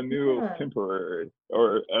because I knew it was temporary,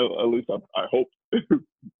 or at least I hope,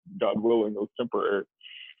 God willing, it was temporary.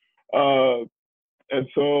 And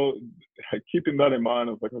so keeping that in mind,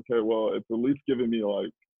 I was like, okay, well, it's at least giving me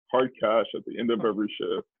like hard cash at the end of every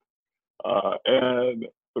shift. And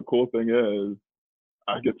the cool thing is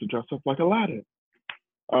I get to dress up like Aladdin.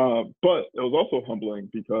 But it was also humbling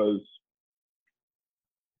because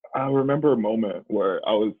I remember a moment where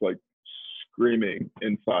I was like screaming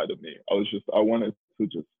inside of me. I wanted to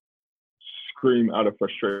just scream out of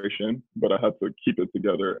frustration, but I had to keep it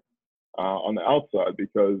together on the outside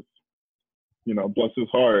because, bless his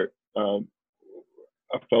heart, a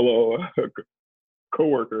fellow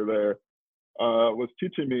coworker there was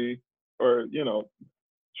teaching me, or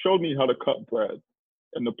showed me how to cut bread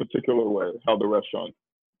in a particular way, how the restaurant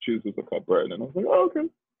chooses to cut bread, and I was like, oh, okay,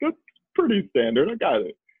 that's pretty standard. I got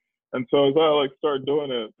it. And so as I like started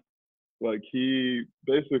doing it, like he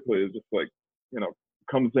basically is just like,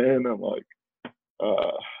 comes in and like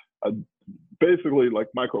basically like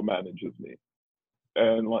micromanages me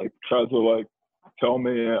and like tries to like tell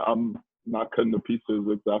me I'm not cutting the pieces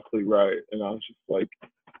exactly right. And I was just like,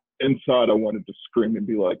 inside I wanted to scream and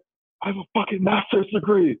be like, I have a fucking master's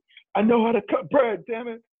degree. I know how to cut bread, damn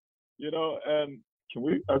it. And can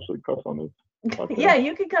we actually cuss on this podcast? Yeah,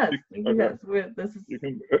 you can cuss. You can cuss. This is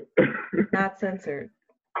not censored.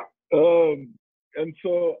 And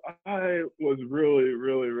so I was really,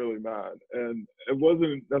 really, really mad. And it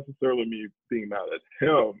wasn't necessarily me being mad at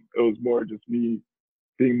him. It was more just me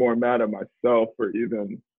being more mad at myself for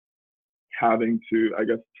even having to, I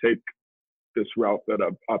guess, take this route that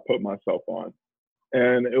I put myself on.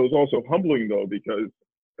 And it was also humbling though, because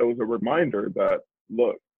it was a reminder that,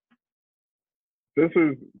 look,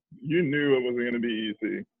 you knew it wasn't going to be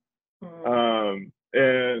easy.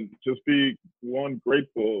 And just be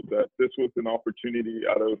grateful that this was an opportunity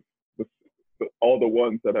out of all the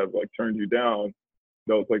ones that have like turned you down.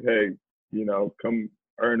 That was like, hey, come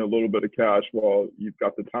earn a little bit of cash while you've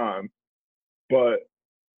got the time. But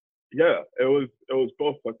yeah, it was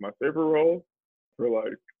both like my favorite role for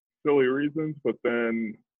like silly reasons, but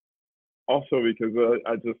then also because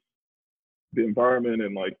I just, the environment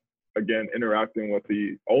and like, again, interacting with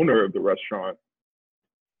the owner of the restaurant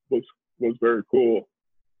was very cool.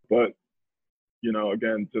 But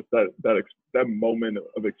again, just that moment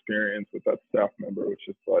of experience with that staff member was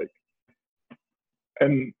just like,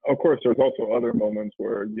 and of course there's also other moments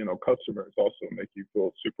where customers also make you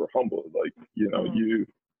feel super humble, like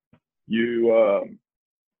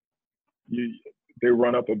they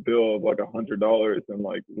run up a bill of like $100 and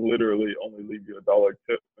like literally only leave you $1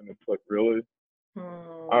 tip, and it's like, really?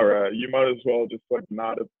 All right, you might as well just like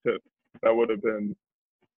not have tipped. That would have been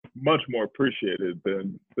much more appreciated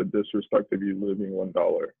than the disrespect of you leaving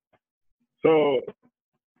 $1. So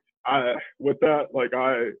with that, like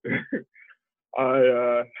I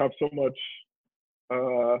have so much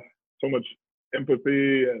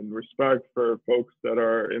empathy and respect for folks that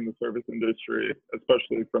are in the service industry,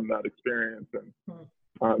 especially from that experience and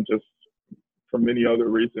just for many other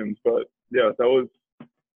reasons. But yeah, that was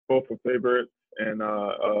both a favorite and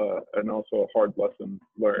also a hard lesson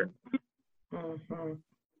learned. Mm-hmm.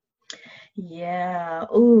 Yeah.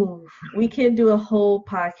 Ooh, we can do a whole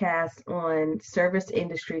podcast on service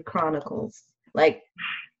industry chronicles. Like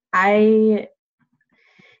I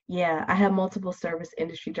have multiple service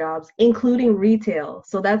industry jobs, including retail.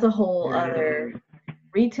 So that's a whole other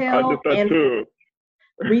retail. I did that too.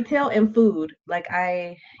 Retail and food. That's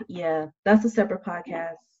a separate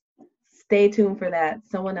podcast. Stay tuned for that.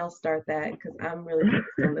 Someone else start that because I'm really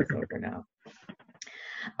focused on this one for now.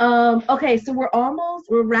 Okay, so we're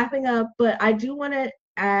wrapping up, but I do want to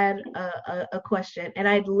add a question, and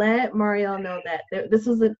I'd let Marielle know that this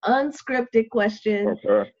is an unscripted question,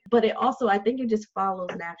 but it also, I think it just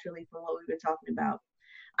follows naturally from what we've been talking about.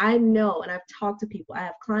 I know, and I've talked to people, I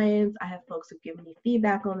have clients, I have folks who've given me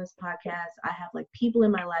feedback on this podcast, I have like people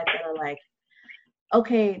in my life that are like,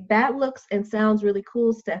 okay, that looks and sounds really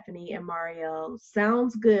cool, Stephanie and Marielle,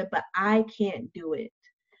 sounds good, but I can't do it.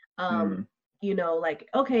 You know, like,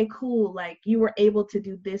 okay, cool, like you were able to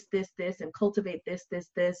do this, and cultivate this,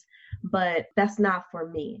 but that's not for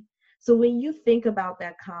me. So when you think about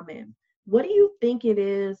that comment, what do you think it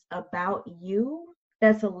is about you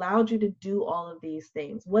that's allowed you to do all of these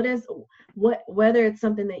things? Whether it's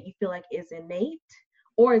something that you feel like is innate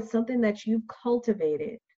or it's something that you've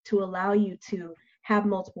cultivated to allow you to have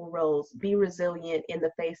multiple roles, be resilient in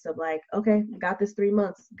the face of like, okay, got this 3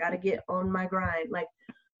 months, got to get on my grind. Like,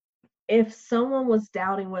 if someone was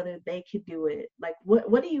doubting whether they could do it, like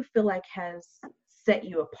what do you feel like has set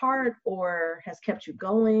you apart or has kept you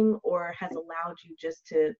going or has allowed you just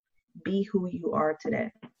to be who you are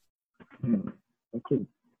today?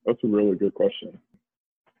 That's a really good question.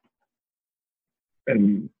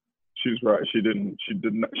 And she's right. She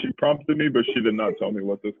prompted me, but she did not tell me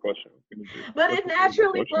what this question was going to be. But it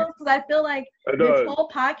naturally flows because I feel like this whole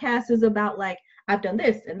podcast is about like, I've done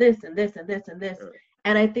this and this and this and this and this.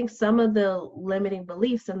 And I think some of the limiting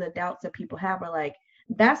beliefs and the doubts that people have are like,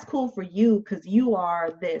 that's cool for you because you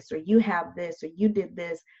are this, or you have this, or you did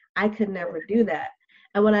this. I could never do that.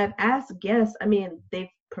 And when I've asked guests, I mean, they've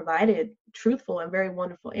provided truthful and very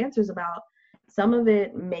wonderful answers about some of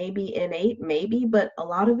it may be innate, maybe, but a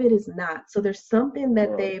lot of it is not. So there's something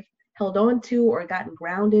that they've held on to or gotten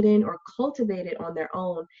grounded in or cultivated on their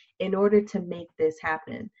own in order to make this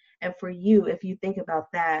happen. And for you, if you think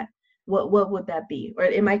about that, what would that be? Or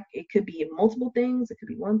it could be multiple things, it could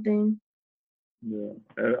be one thing. Yeah,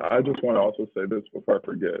 and I just want to also say this before I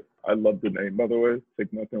forget. I love the name, by the way.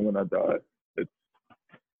 Take Nothing When I Die. It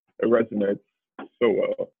resonates so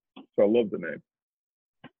well. So I love the name.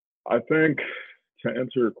 I think to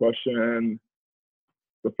answer your question,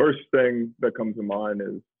 the first thing that comes to mind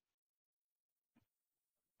is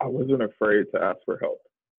I wasn't afraid to ask for help.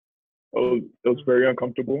 It was very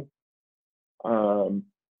uncomfortable.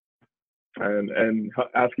 And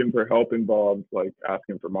asking for help involved like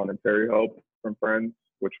asking for monetary help from friends,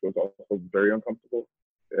 which was also very uncomfortable,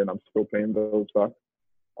 and I'm still paying those back.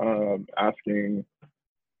 Asking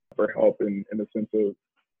for help in the sense of,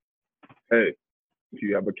 hey, if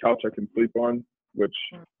you have a couch I can sleep on, which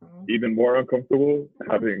even more uncomfortable,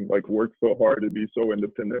 having like worked so hard to be so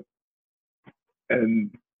independent,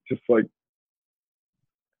 and just like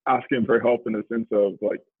asking for help in the sense of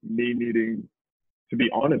like me needing to be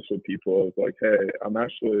honest with people of like, hey,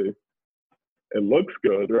 it looks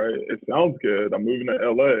good, right? It sounds good. I'm moving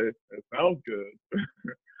to LA. It sounds good.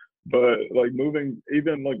 But like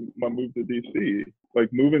even like my move to DC,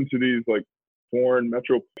 like moving to these like foreign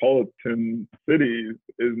metropolitan cities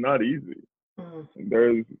is not easy.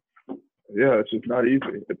 It's just not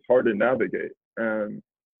easy. It's hard to navigate. And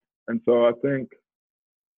so I think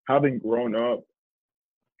having grown up,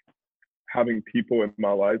 having people in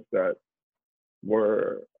my life that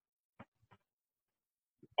were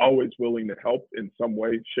always willing to help in some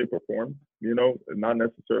way, shape, or form, you know, not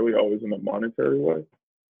necessarily always in a monetary way.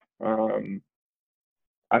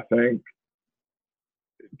 I think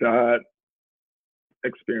that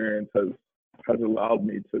experience has allowed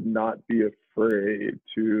me to not be afraid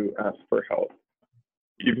to ask for help,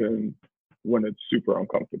 even when it's super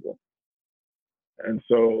uncomfortable. And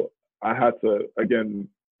so I had to, again,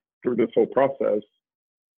 through this whole process,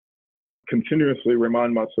 continuously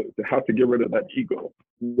remind myself to have to get rid of that ego.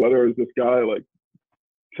 Whether it's this guy like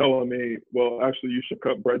telling me, well, actually you should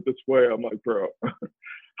cut bread this way. I'm like, bro,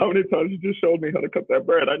 how many times you just showed me how to cut that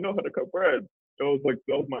bread? I know how to cut bread. It was like,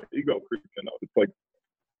 that was my ego creeping up. It's like,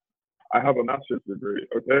 I have a master's degree,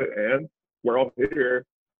 okay? And we're all here,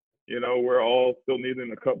 we're all still needing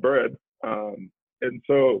to cut bread. And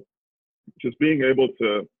so just being able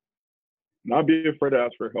to not be afraid to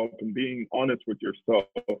ask for help and being honest with yourself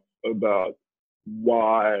about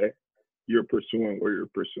why you're pursuing what you're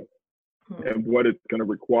pursuing and what it's going to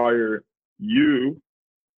require you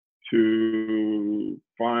to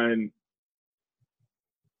find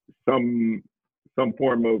some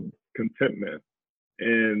form of contentment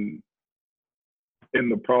in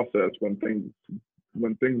the process when things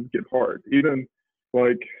get hard. Even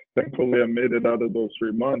like, thankfully I made it out of those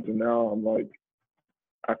 3 months, and now I'm like,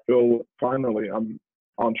 I feel finally I'm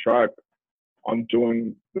on track on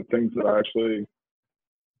doing the things that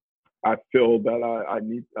I feel that I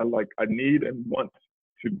need and want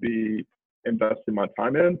to be investing my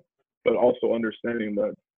time in, but also understanding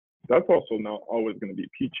that that's also not always going to be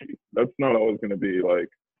peachy. That's not always going to be like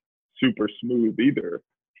super smooth either.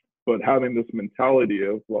 But having this mentality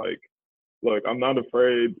of like, look, I'm not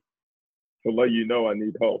afraid to let you know I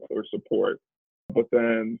need help or support. But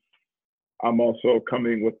then I'm also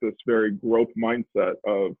coming with this very growth mindset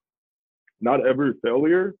of not every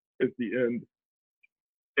failure is the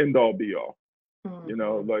end all be all.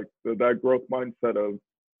 Like that growth mindset of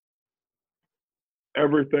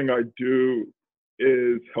everything I do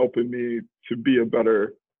is helping me to be a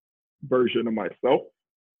better version of myself.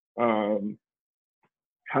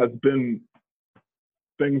 Has been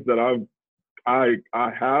things that I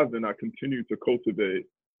have and I continue to cultivate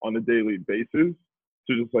on a daily basis to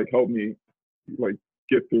just like help me like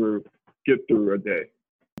get through a day,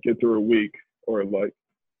 get through a week, or like,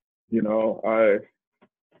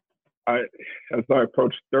 I as I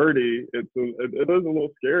approach 30, it is a little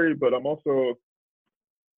scary, but I'm also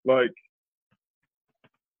like,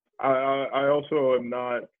 I also am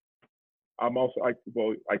not. I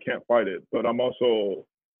can't fight it, but I'm also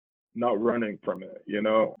not running from it.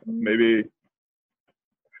 Maybe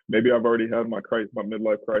I've already had my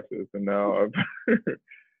midlife crisis, and now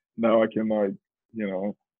now I can like,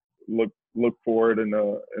 look forward in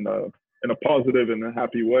a positive and a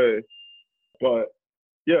happy way. But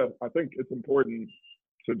yeah, I think it's important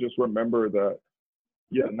to just remember that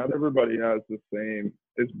not everybody has the same.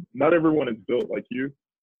 Not everyone is built like you,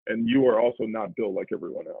 and you are also not built like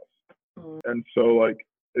everyone else. And so like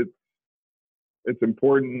it's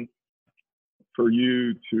important for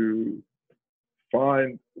you to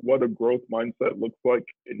find what a growth mindset looks like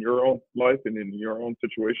in your own life and in your own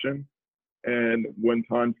situation. And when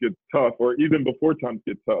times get tough, or even before times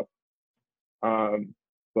get tough,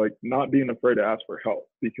 like not being afraid to ask for help,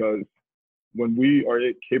 because when we are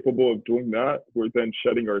capable of doing that, we're then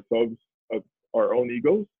shedding ourselves of our own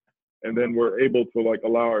egos, and then we're able to like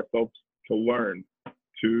allow ourselves to learn,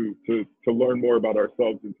 to learn more about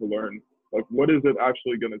ourselves, and to learn like what is it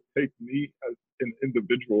actually going to take me as an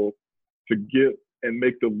individual to get and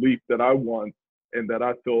make the leap that I want, and that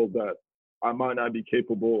I feel that I might not be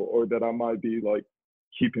capable, or that I might be like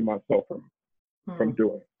keeping myself from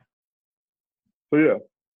doing. So yeah.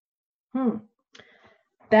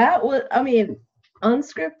 That was, I mean,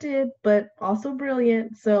 unscripted, but also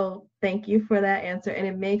brilliant. So thank you for that answer. And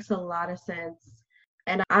it makes a lot of sense.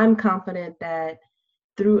 And I'm confident that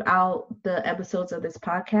throughout the episodes of this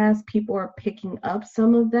podcast, people are picking up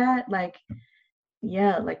some of that. Like,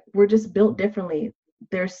 yeah, like we're just built differently.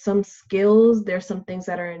 There's some skills, there's some things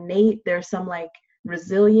that are innate, there's some like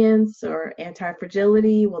resilience or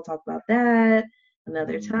anti-fragility. We'll talk about that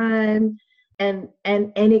another time. And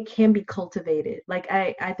it can be cultivated. Like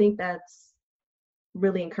I think that's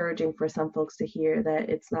really encouraging for some folks to hear, that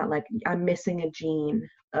it's not like I'm missing a gene,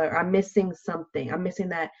 or I'm missing something. I'm missing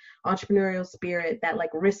that entrepreneurial spirit, that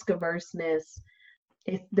like risk averseness.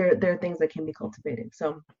 There are things that can be cultivated.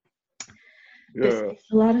 So this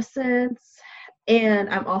makes a lot of sense. And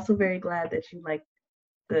I'm also very glad that you like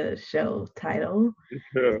the show title.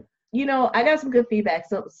 I got some good feedback.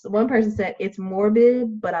 So one person said it's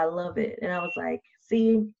morbid, but I love it. And I was like,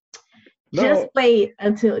 see, just wait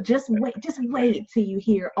till you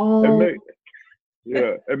hear all.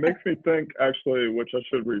 It makes me think, actually, which I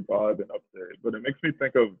should revive and update, but it makes me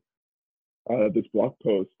think of this blog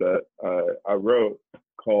post that I wrote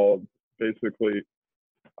called basically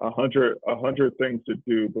 100 things to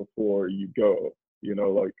do before you go.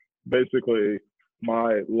 Like basically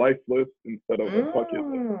my life list instead of a bucket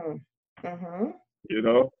list.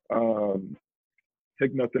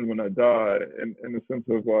 Take nothing when I die, in the sense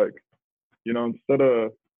of like, instead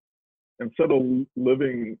of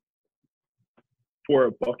living for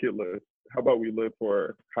a bucket list, how about we live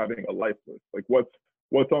for having a life list? Like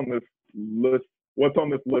what's on this list? What's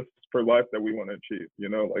on this list for life that we want to achieve?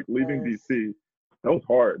 Like leaving DC, that was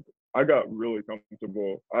hard. I got really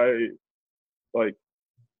comfortable.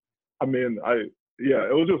 I mean, yeah,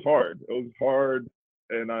 it was just hard. It was hard,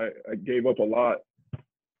 and I gave up a lot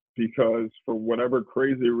because for whatever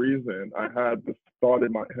crazy reason, I had this thought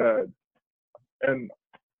in my head, and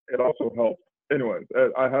it also helped. Anyways,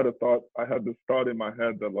 I had this thought in my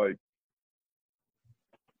head that like,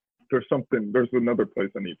 there's another place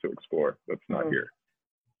I need to explore that's not here.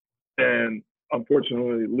 And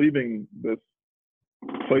unfortunately, leaving this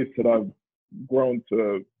place that I've grown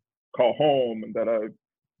to call home and that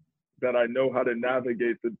I know how to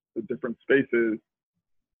navigate the different spaces,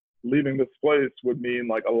 leaving this place would mean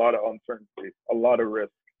like a lot of uncertainty, a lot of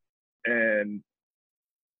risk, and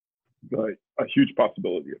like a huge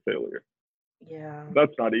possibility of failure. Yeah.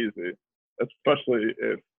 That's not easy, especially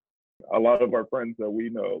if a lot of our friends that we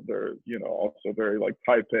know, they're, also very like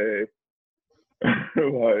type A.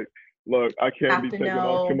 Like, look, I can't be taking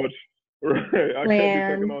on too much. Right. I can't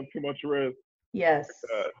be taking on too much risk. Yes.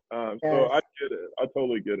 Yes. So I get it. I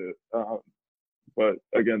totally get it. But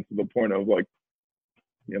again, to the point of like,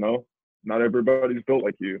 not everybody's built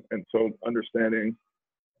like you. And so understanding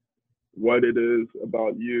what it is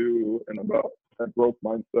about you and about that growth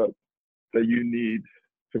mindset that you need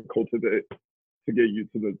to cultivate to get you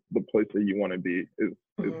to the place that you want to be is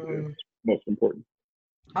most important.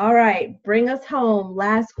 All right, bring us home.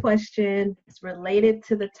 Last question. It's related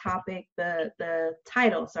to the topic, the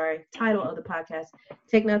title of the podcast,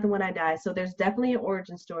 Take Nothing When I Die. So there's definitely an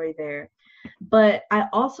origin story there. But I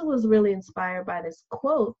also was really inspired by this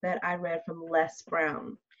quote that I read from Les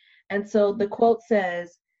Brown. And so the quote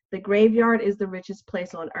says, "The graveyard is the richest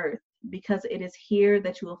place on earth because it is here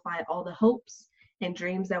that you will find all the hopes and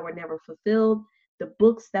dreams that were never fulfilled, the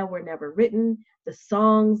books that were never written, the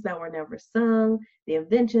songs that were never sung, the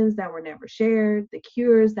inventions that were never shared, the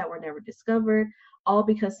cures that were never discovered, all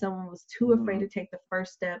because someone was too afraid to take the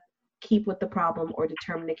first step, keep with the problem, or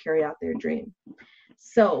determined to carry out their dream."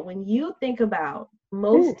 So when you think about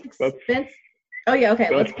most expensive... Oh, yeah, okay,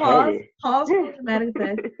 let's pause. Pause for dramatic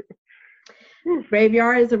effect.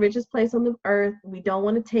 Graveyard is the richest place on the earth. We don't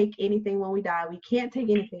want to take anything when we die. We can't take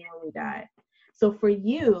anything when we die. So for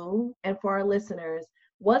you and for our listeners,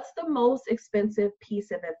 what's the most expensive piece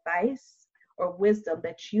of advice or wisdom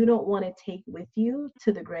that you don't want to take with you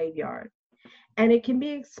to the graveyard? And it can be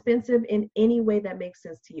expensive in any way that makes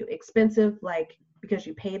sense to you. Expensive, like because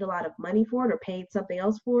you paid a lot of money for it or paid something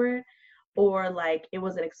else for it, or like it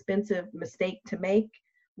was an expensive mistake to make.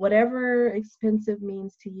 Whatever expensive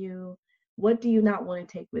means to you, what do you not want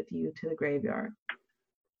to take with you to the graveyard?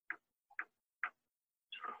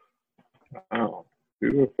 Wow,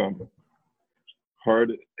 these are some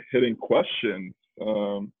hard-hitting questions.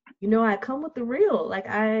 I come with the real. Like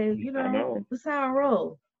I know. This is how I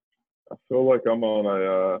roll. I feel like I'm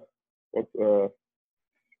on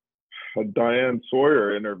a Diane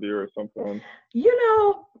Sawyer interview or something. You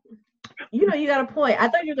got a point. I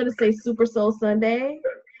thought you were gonna say Super Soul Sunday,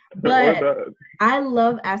 but I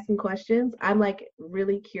love asking questions. I'm like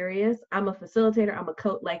really curious. I'm a facilitator. I'm a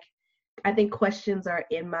coach. Like I think questions are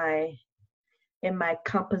in my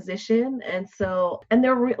composition, and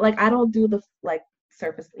they're like I don't do the like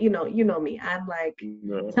surface. You know me. I'm like,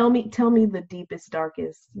 tell me the deepest,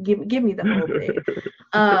 darkest. Give me the whole thing.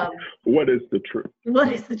 What is the truth?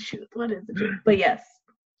 What is the truth? But yes.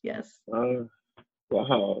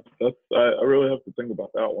 Wow, I really have to think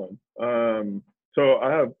about that one. So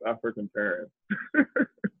I have African parents.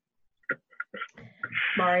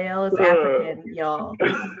 Marielle is African, y'all.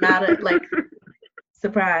 Not a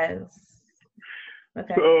surprise.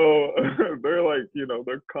 Okay. So they're like,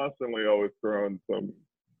 they're constantly always throwing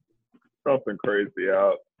something crazy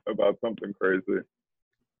out about something crazy.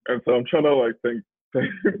 And so I'm trying to like think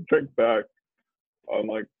back on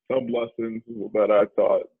like some lessons that I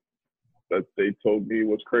thought that they told me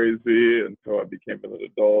was crazy until I became an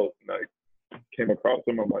adult and I came across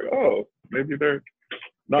them. I'm like, oh, maybe they're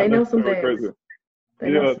not necessarily crazy.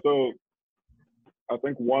 So I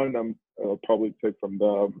think one I'll probably take from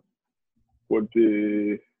them would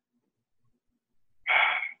be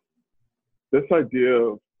this idea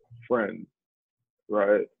of friends,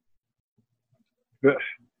 right?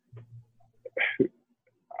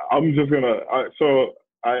 I'm just gonna,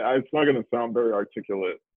 it's not gonna sound very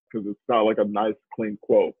articulate because it's not like a nice, clean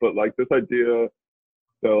quote, but like this idea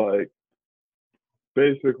to like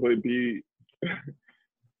basically be,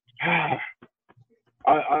 I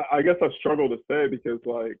guess I struggle to say because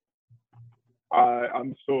like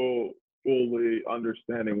I'm so fully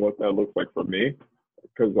understanding what that looks like for me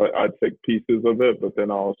because I take pieces of it, but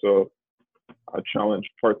then also I challenge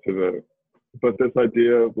parts of it. But this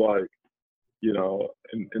idea of like,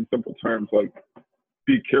 in simple terms, like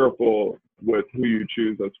be careful with who you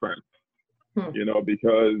choose as friends,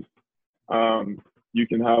 because You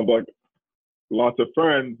can have like lots of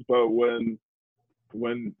friends, but when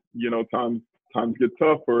times get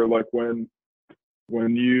tough, or like when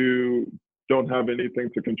you don't have anything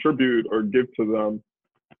to contribute or give to them,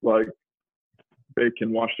 like they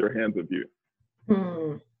can wash their hands of you.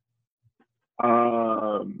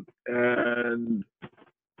 And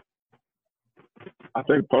I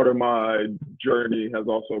think part of my journey has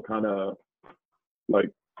also kind of like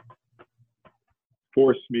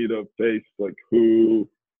forced me to face like who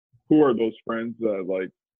are those friends that like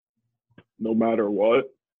no matter what,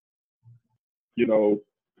 no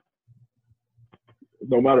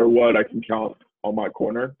matter what, I can count on my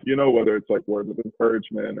corner, whether it's like words of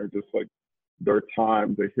encouragement or just like their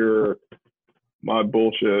time to hear my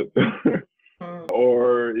bullshit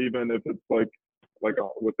or even if it's like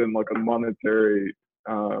within like a monetary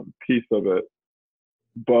piece of it.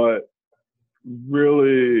 But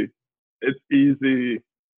really, it's easy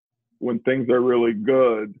when things are really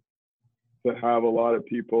good to have a lot of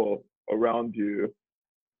people around you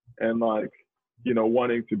and like,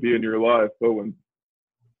 wanting to be in your life. But when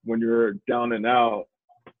you're down and out,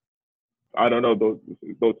 I don't know,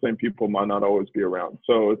 those same people might not always be around.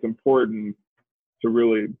 So it's important to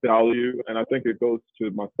really value. And I think it goes to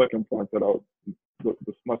my second point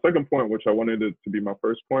my second point, which I wanted it to be my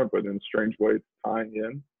first point, but in a strange way, it's tying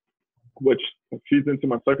in, which feeds into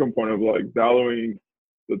my second point of like valuing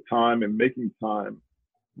the time and making time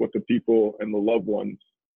with the people and the loved ones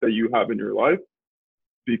that you have in your life,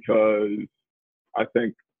 because I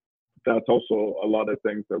think that's also a lot of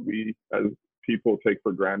things that we as people take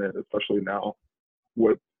for granted, especially now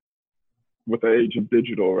with the age of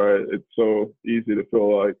digital, right? It's so easy to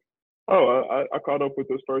feel like, oh, I caught up with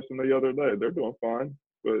this person the other day, they're doing fine.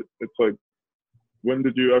 But it's like, when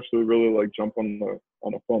did you actually really like jump on the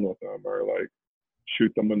phone with them, or like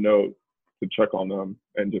shoot them a note to check on them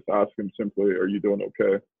and just ask them simply, are you doing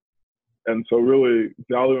okay? And so really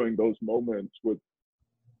valuing those moments with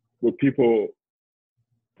people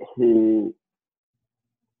who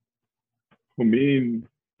mean,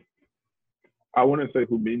 I wouldn't say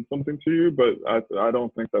who mean something to you, but I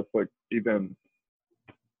don't think that's like even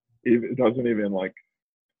it doesn't even like,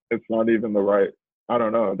 it's not even the right, I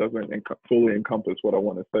don't know, it doesn't fully encompass what I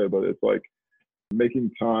want to say, but it's like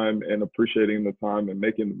making time and appreciating the time and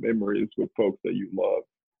making memories with folks that you love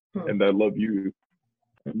and that love you.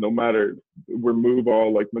 No matter, remove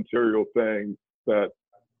all like material things that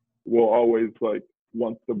will always like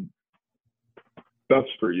want the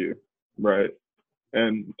best for you, right?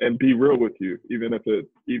 And be real with you, even if it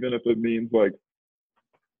means like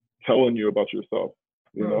telling you about yourself,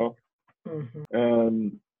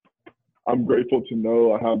 And I'm grateful to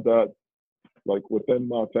know I have that like within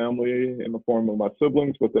my family in the form of my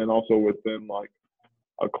siblings, but then also within like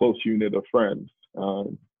a close unit of friends,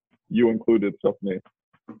 you included, Stephanie.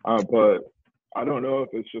 But I don't know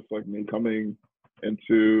if it's just like me coming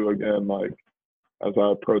into, again, like as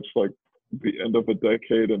I approach like the end of a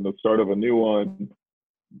decade and the start of a new one,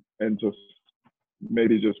 and just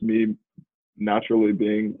maybe just me naturally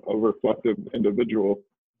being a reflective individual.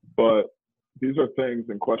 But these are things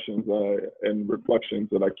and questions and reflections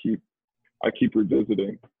that I keep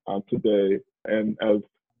revisiting today. And as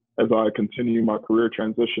I continue my career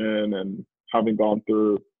transition and having gone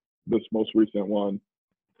through this most recent one,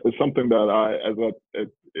 it's something that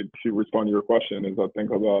to respond to your question, is I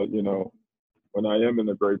think about, when I am in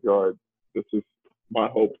the graveyard, this is my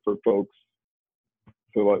hope for folks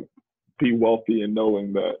to like be wealthy in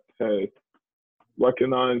knowing that, hey,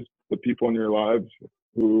 recognize the people in your lives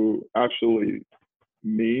who actually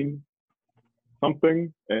mean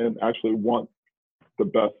something and actually want the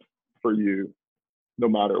best for you, no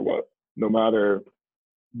matter what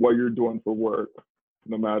you're doing for work,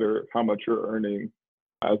 no matter how much you're earning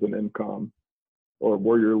as an income or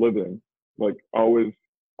where you're living. Like always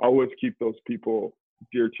keep those people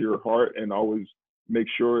dear to your heart, and always make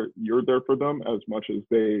sure you're there for them as much as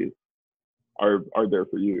they are there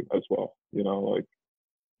for you as well.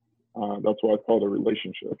 That's why it's called a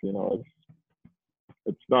relationship.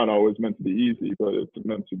 It's not always meant to be easy, but it's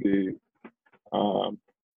meant to be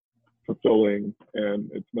fulfilling, and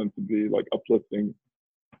it's meant to be like uplifting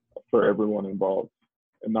for everyone involved,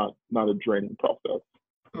 and not a draining process.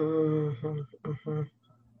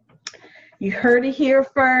 You heard it here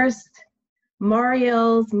first.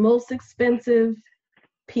 Mariel's most expensive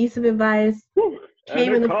piece of advice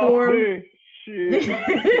came in the form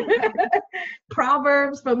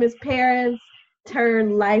Proverbs from his parents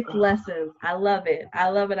turned life lessons. I love it.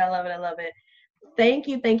 Thank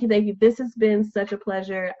you, thank you, thank you. This has been such a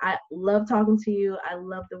pleasure. I love talking to you. I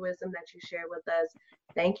love the wisdom that you share with us.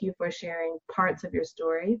 Thank you for sharing parts of your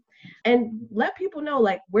story. And let people know,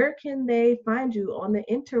 like, where can they find you on the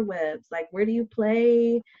interwebs? Like, where do you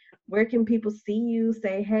play? Where can people see you?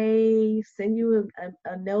 Say, hey, send you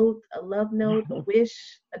a note, a love note, a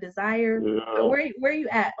wish, a desire. Yeah. Where are you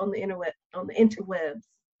at on the interwebs?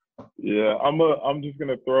 Yeah, I'm just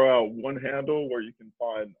gonna throw out one handle where you can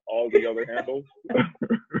find all the other handles.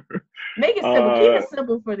 Make it simple. Keep it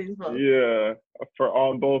simple for these folks. Yeah, for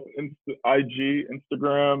on both IG,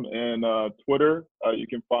 Instagram, and Twitter, you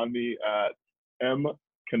can find me at M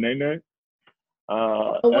Kanene.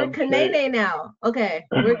 We're Kanene now. Okay,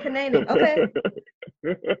 we're Kanene. Okay.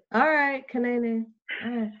 All right, Kanene.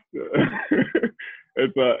 All right.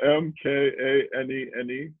 It's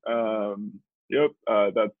MKANENE. Yep,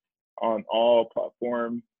 that's on all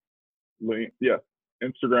platforms. Yeah,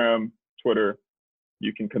 Instagram, Twitter.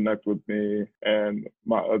 You can connect with me and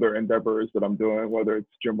my other endeavors that I'm doing, whether it's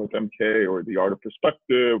Gym with MK or The Art of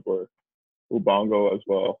Perspective or Ubongo as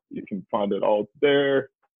well. You can find it all there.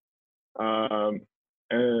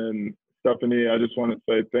 And Stephanie, I just want to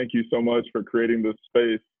say thank you so much for creating this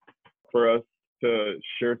space for us to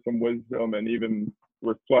share some wisdom and even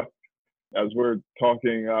reflect. As we're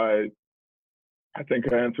talking, I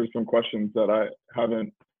think I answered some questions that I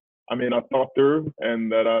thought through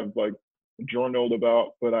and that I've like journaled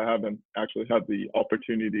about, but I haven't actually had the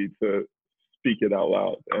opportunity to speak it out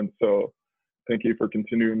loud. And so thank you for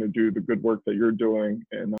continuing to do the good work that you're doing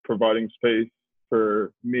and providing space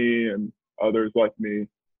for me and others like me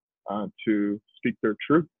to speak their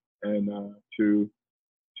truth and to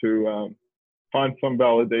find some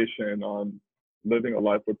validation on living a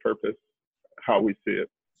life with purpose, how we see it.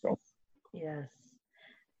 So yes,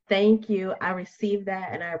 thank you. I received that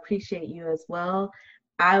and I appreciate you as well.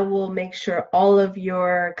 I will make sure all of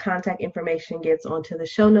your contact information gets onto the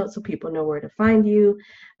show notes so people know where to find you.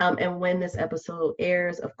 And when this episode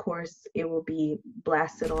airs, of course, it will be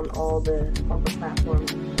blasted on all the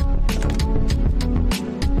platforms.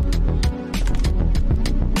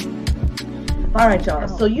 All right, y'all.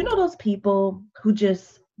 So you know those people who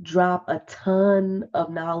just drop a ton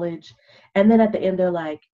of knowledge and then at the end they're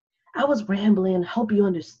like, I was rambling, hope you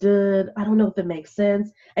understood. I don't know if it makes sense.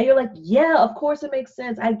 And you're like, yeah, of course it makes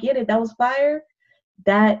sense. I get it. That was fire.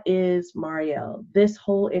 That is Mariel. This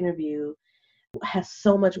whole interview has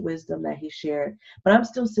so much wisdom that he shared. But I'm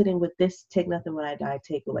still sitting with this take nothing when I die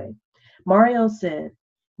takeaway. Mariel said,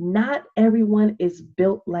 not everyone is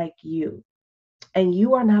built like you, and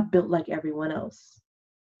you are not built like everyone else.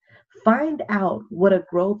 Find out what a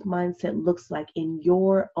growth mindset looks like in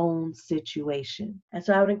your own situation. And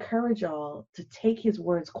so I would encourage y'all to take his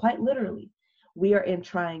words quite literally. We are in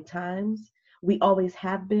trying times. We always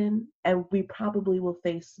have been, and we probably will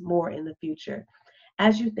face more in the future.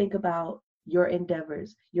 As you think about your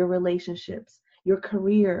endeavors, your relationships, your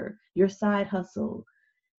career, your side hustle,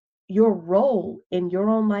 your role in your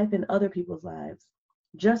own life and other people's lives,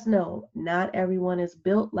 just know not everyone is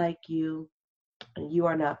built like you. You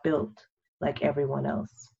are not built like everyone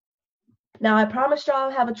else. Now, I promised y'all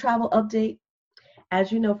I'll have a travel update.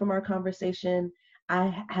 As you know from our conversation,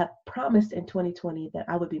 I have promised in 2020 that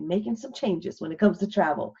I would be making some changes when it comes to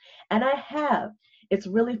travel. And I have. It's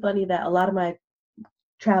really funny that a lot of my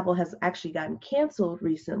travel has actually gotten canceled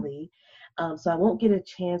recently. So I won't get a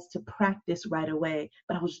chance to practice right away,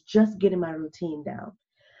 but I was just getting my routine down.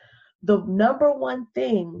 The number one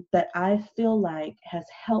thing that I feel like has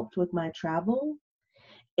helped with my travel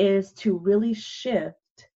is to really shift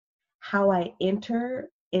how I enter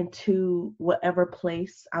into whatever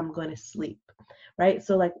place I'm going to sleep, right?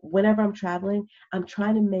 So like whenever I'm traveling, I'm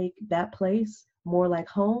trying to make that place more like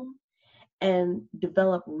home and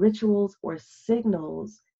develop rituals or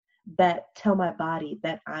signals that tell my body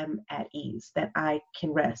that I'm at ease, that I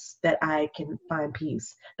can rest, that I can find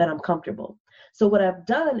peace, that I'm comfortable. So what I've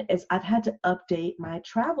done is I've had to update my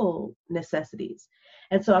travel necessities.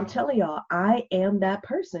 And so I'm telling y'all, I am that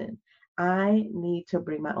person. I need to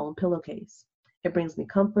bring my own pillowcase. It brings me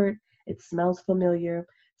comfort. It smells familiar.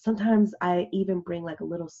 Sometimes I even bring like a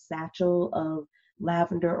little satchel of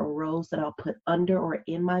lavender or rose that I'll put under or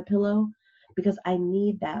in my pillow, because I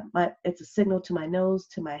need that. It's a signal to my nose,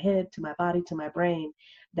 to my head, to my body, to my brain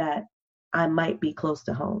that I might be close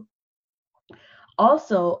to home.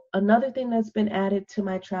 Also, another thing that's been added to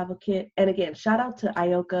my travel kit, and again, shout out to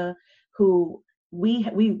Ioka, who we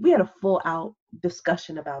had a full out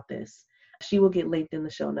discussion about this. She will get linked in the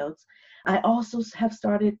show notes. I also have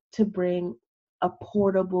started to bring a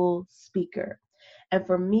portable speaker. And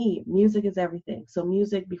for me, music is everything. So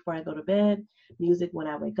music before I go to bed, music when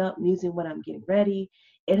I wake up, music when I'm getting ready.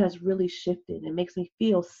 It has really shifted. It makes me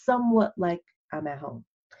feel somewhat like I'm at home.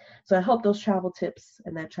 So I hope those travel tips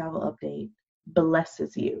and that travel update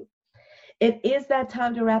blesses you. It is that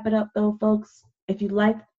time to wrap it up though, folks. If you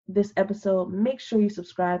like this episode, make sure you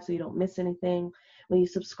subscribe so you don't miss anything. When you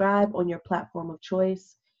subscribe on your platform of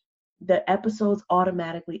choice, the episodes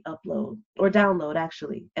automatically upload or download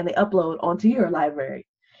actually, and they upload onto your library.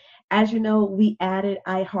 As you know, we added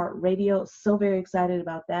iHeartRadio. So very excited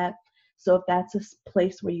about that. So if that's a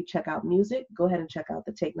place where you check out music, go ahead and check out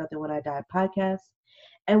the Take Nothing When I Die podcast.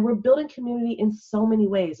 And we're building community in so many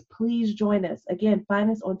ways. Please join us. Again, find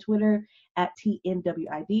us on Twitter at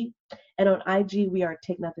TNWID. And on IG, we are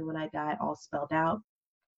Take Nothing When I Die, all spelled out.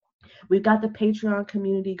 We've got the Patreon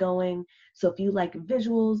community going. So if you like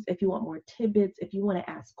visuals, if you want more tidbits, if you want to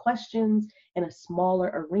ask questions in a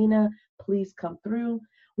smaller arena, please come through.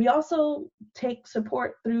 We also take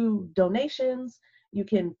support through donations. You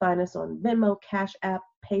can find us on Venmo, Cash App,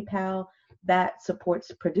 PayPal. That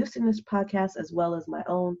supports producing this podcast as well as my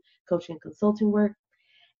own coaching and consulting work.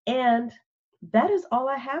 And that is all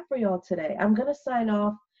I have for y'all today. I'm going to sign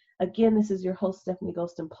off. Again, this is your host, Stephanie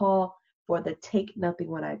Gholston Paul, for the Take Nothing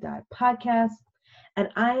When I Die podcast. And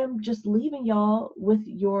I am just leaving y'all with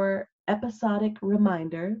your episodic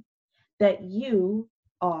reminder that you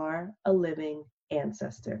are a living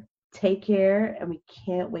ancestor. Take care, and we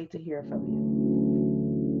can't wait to hear from you.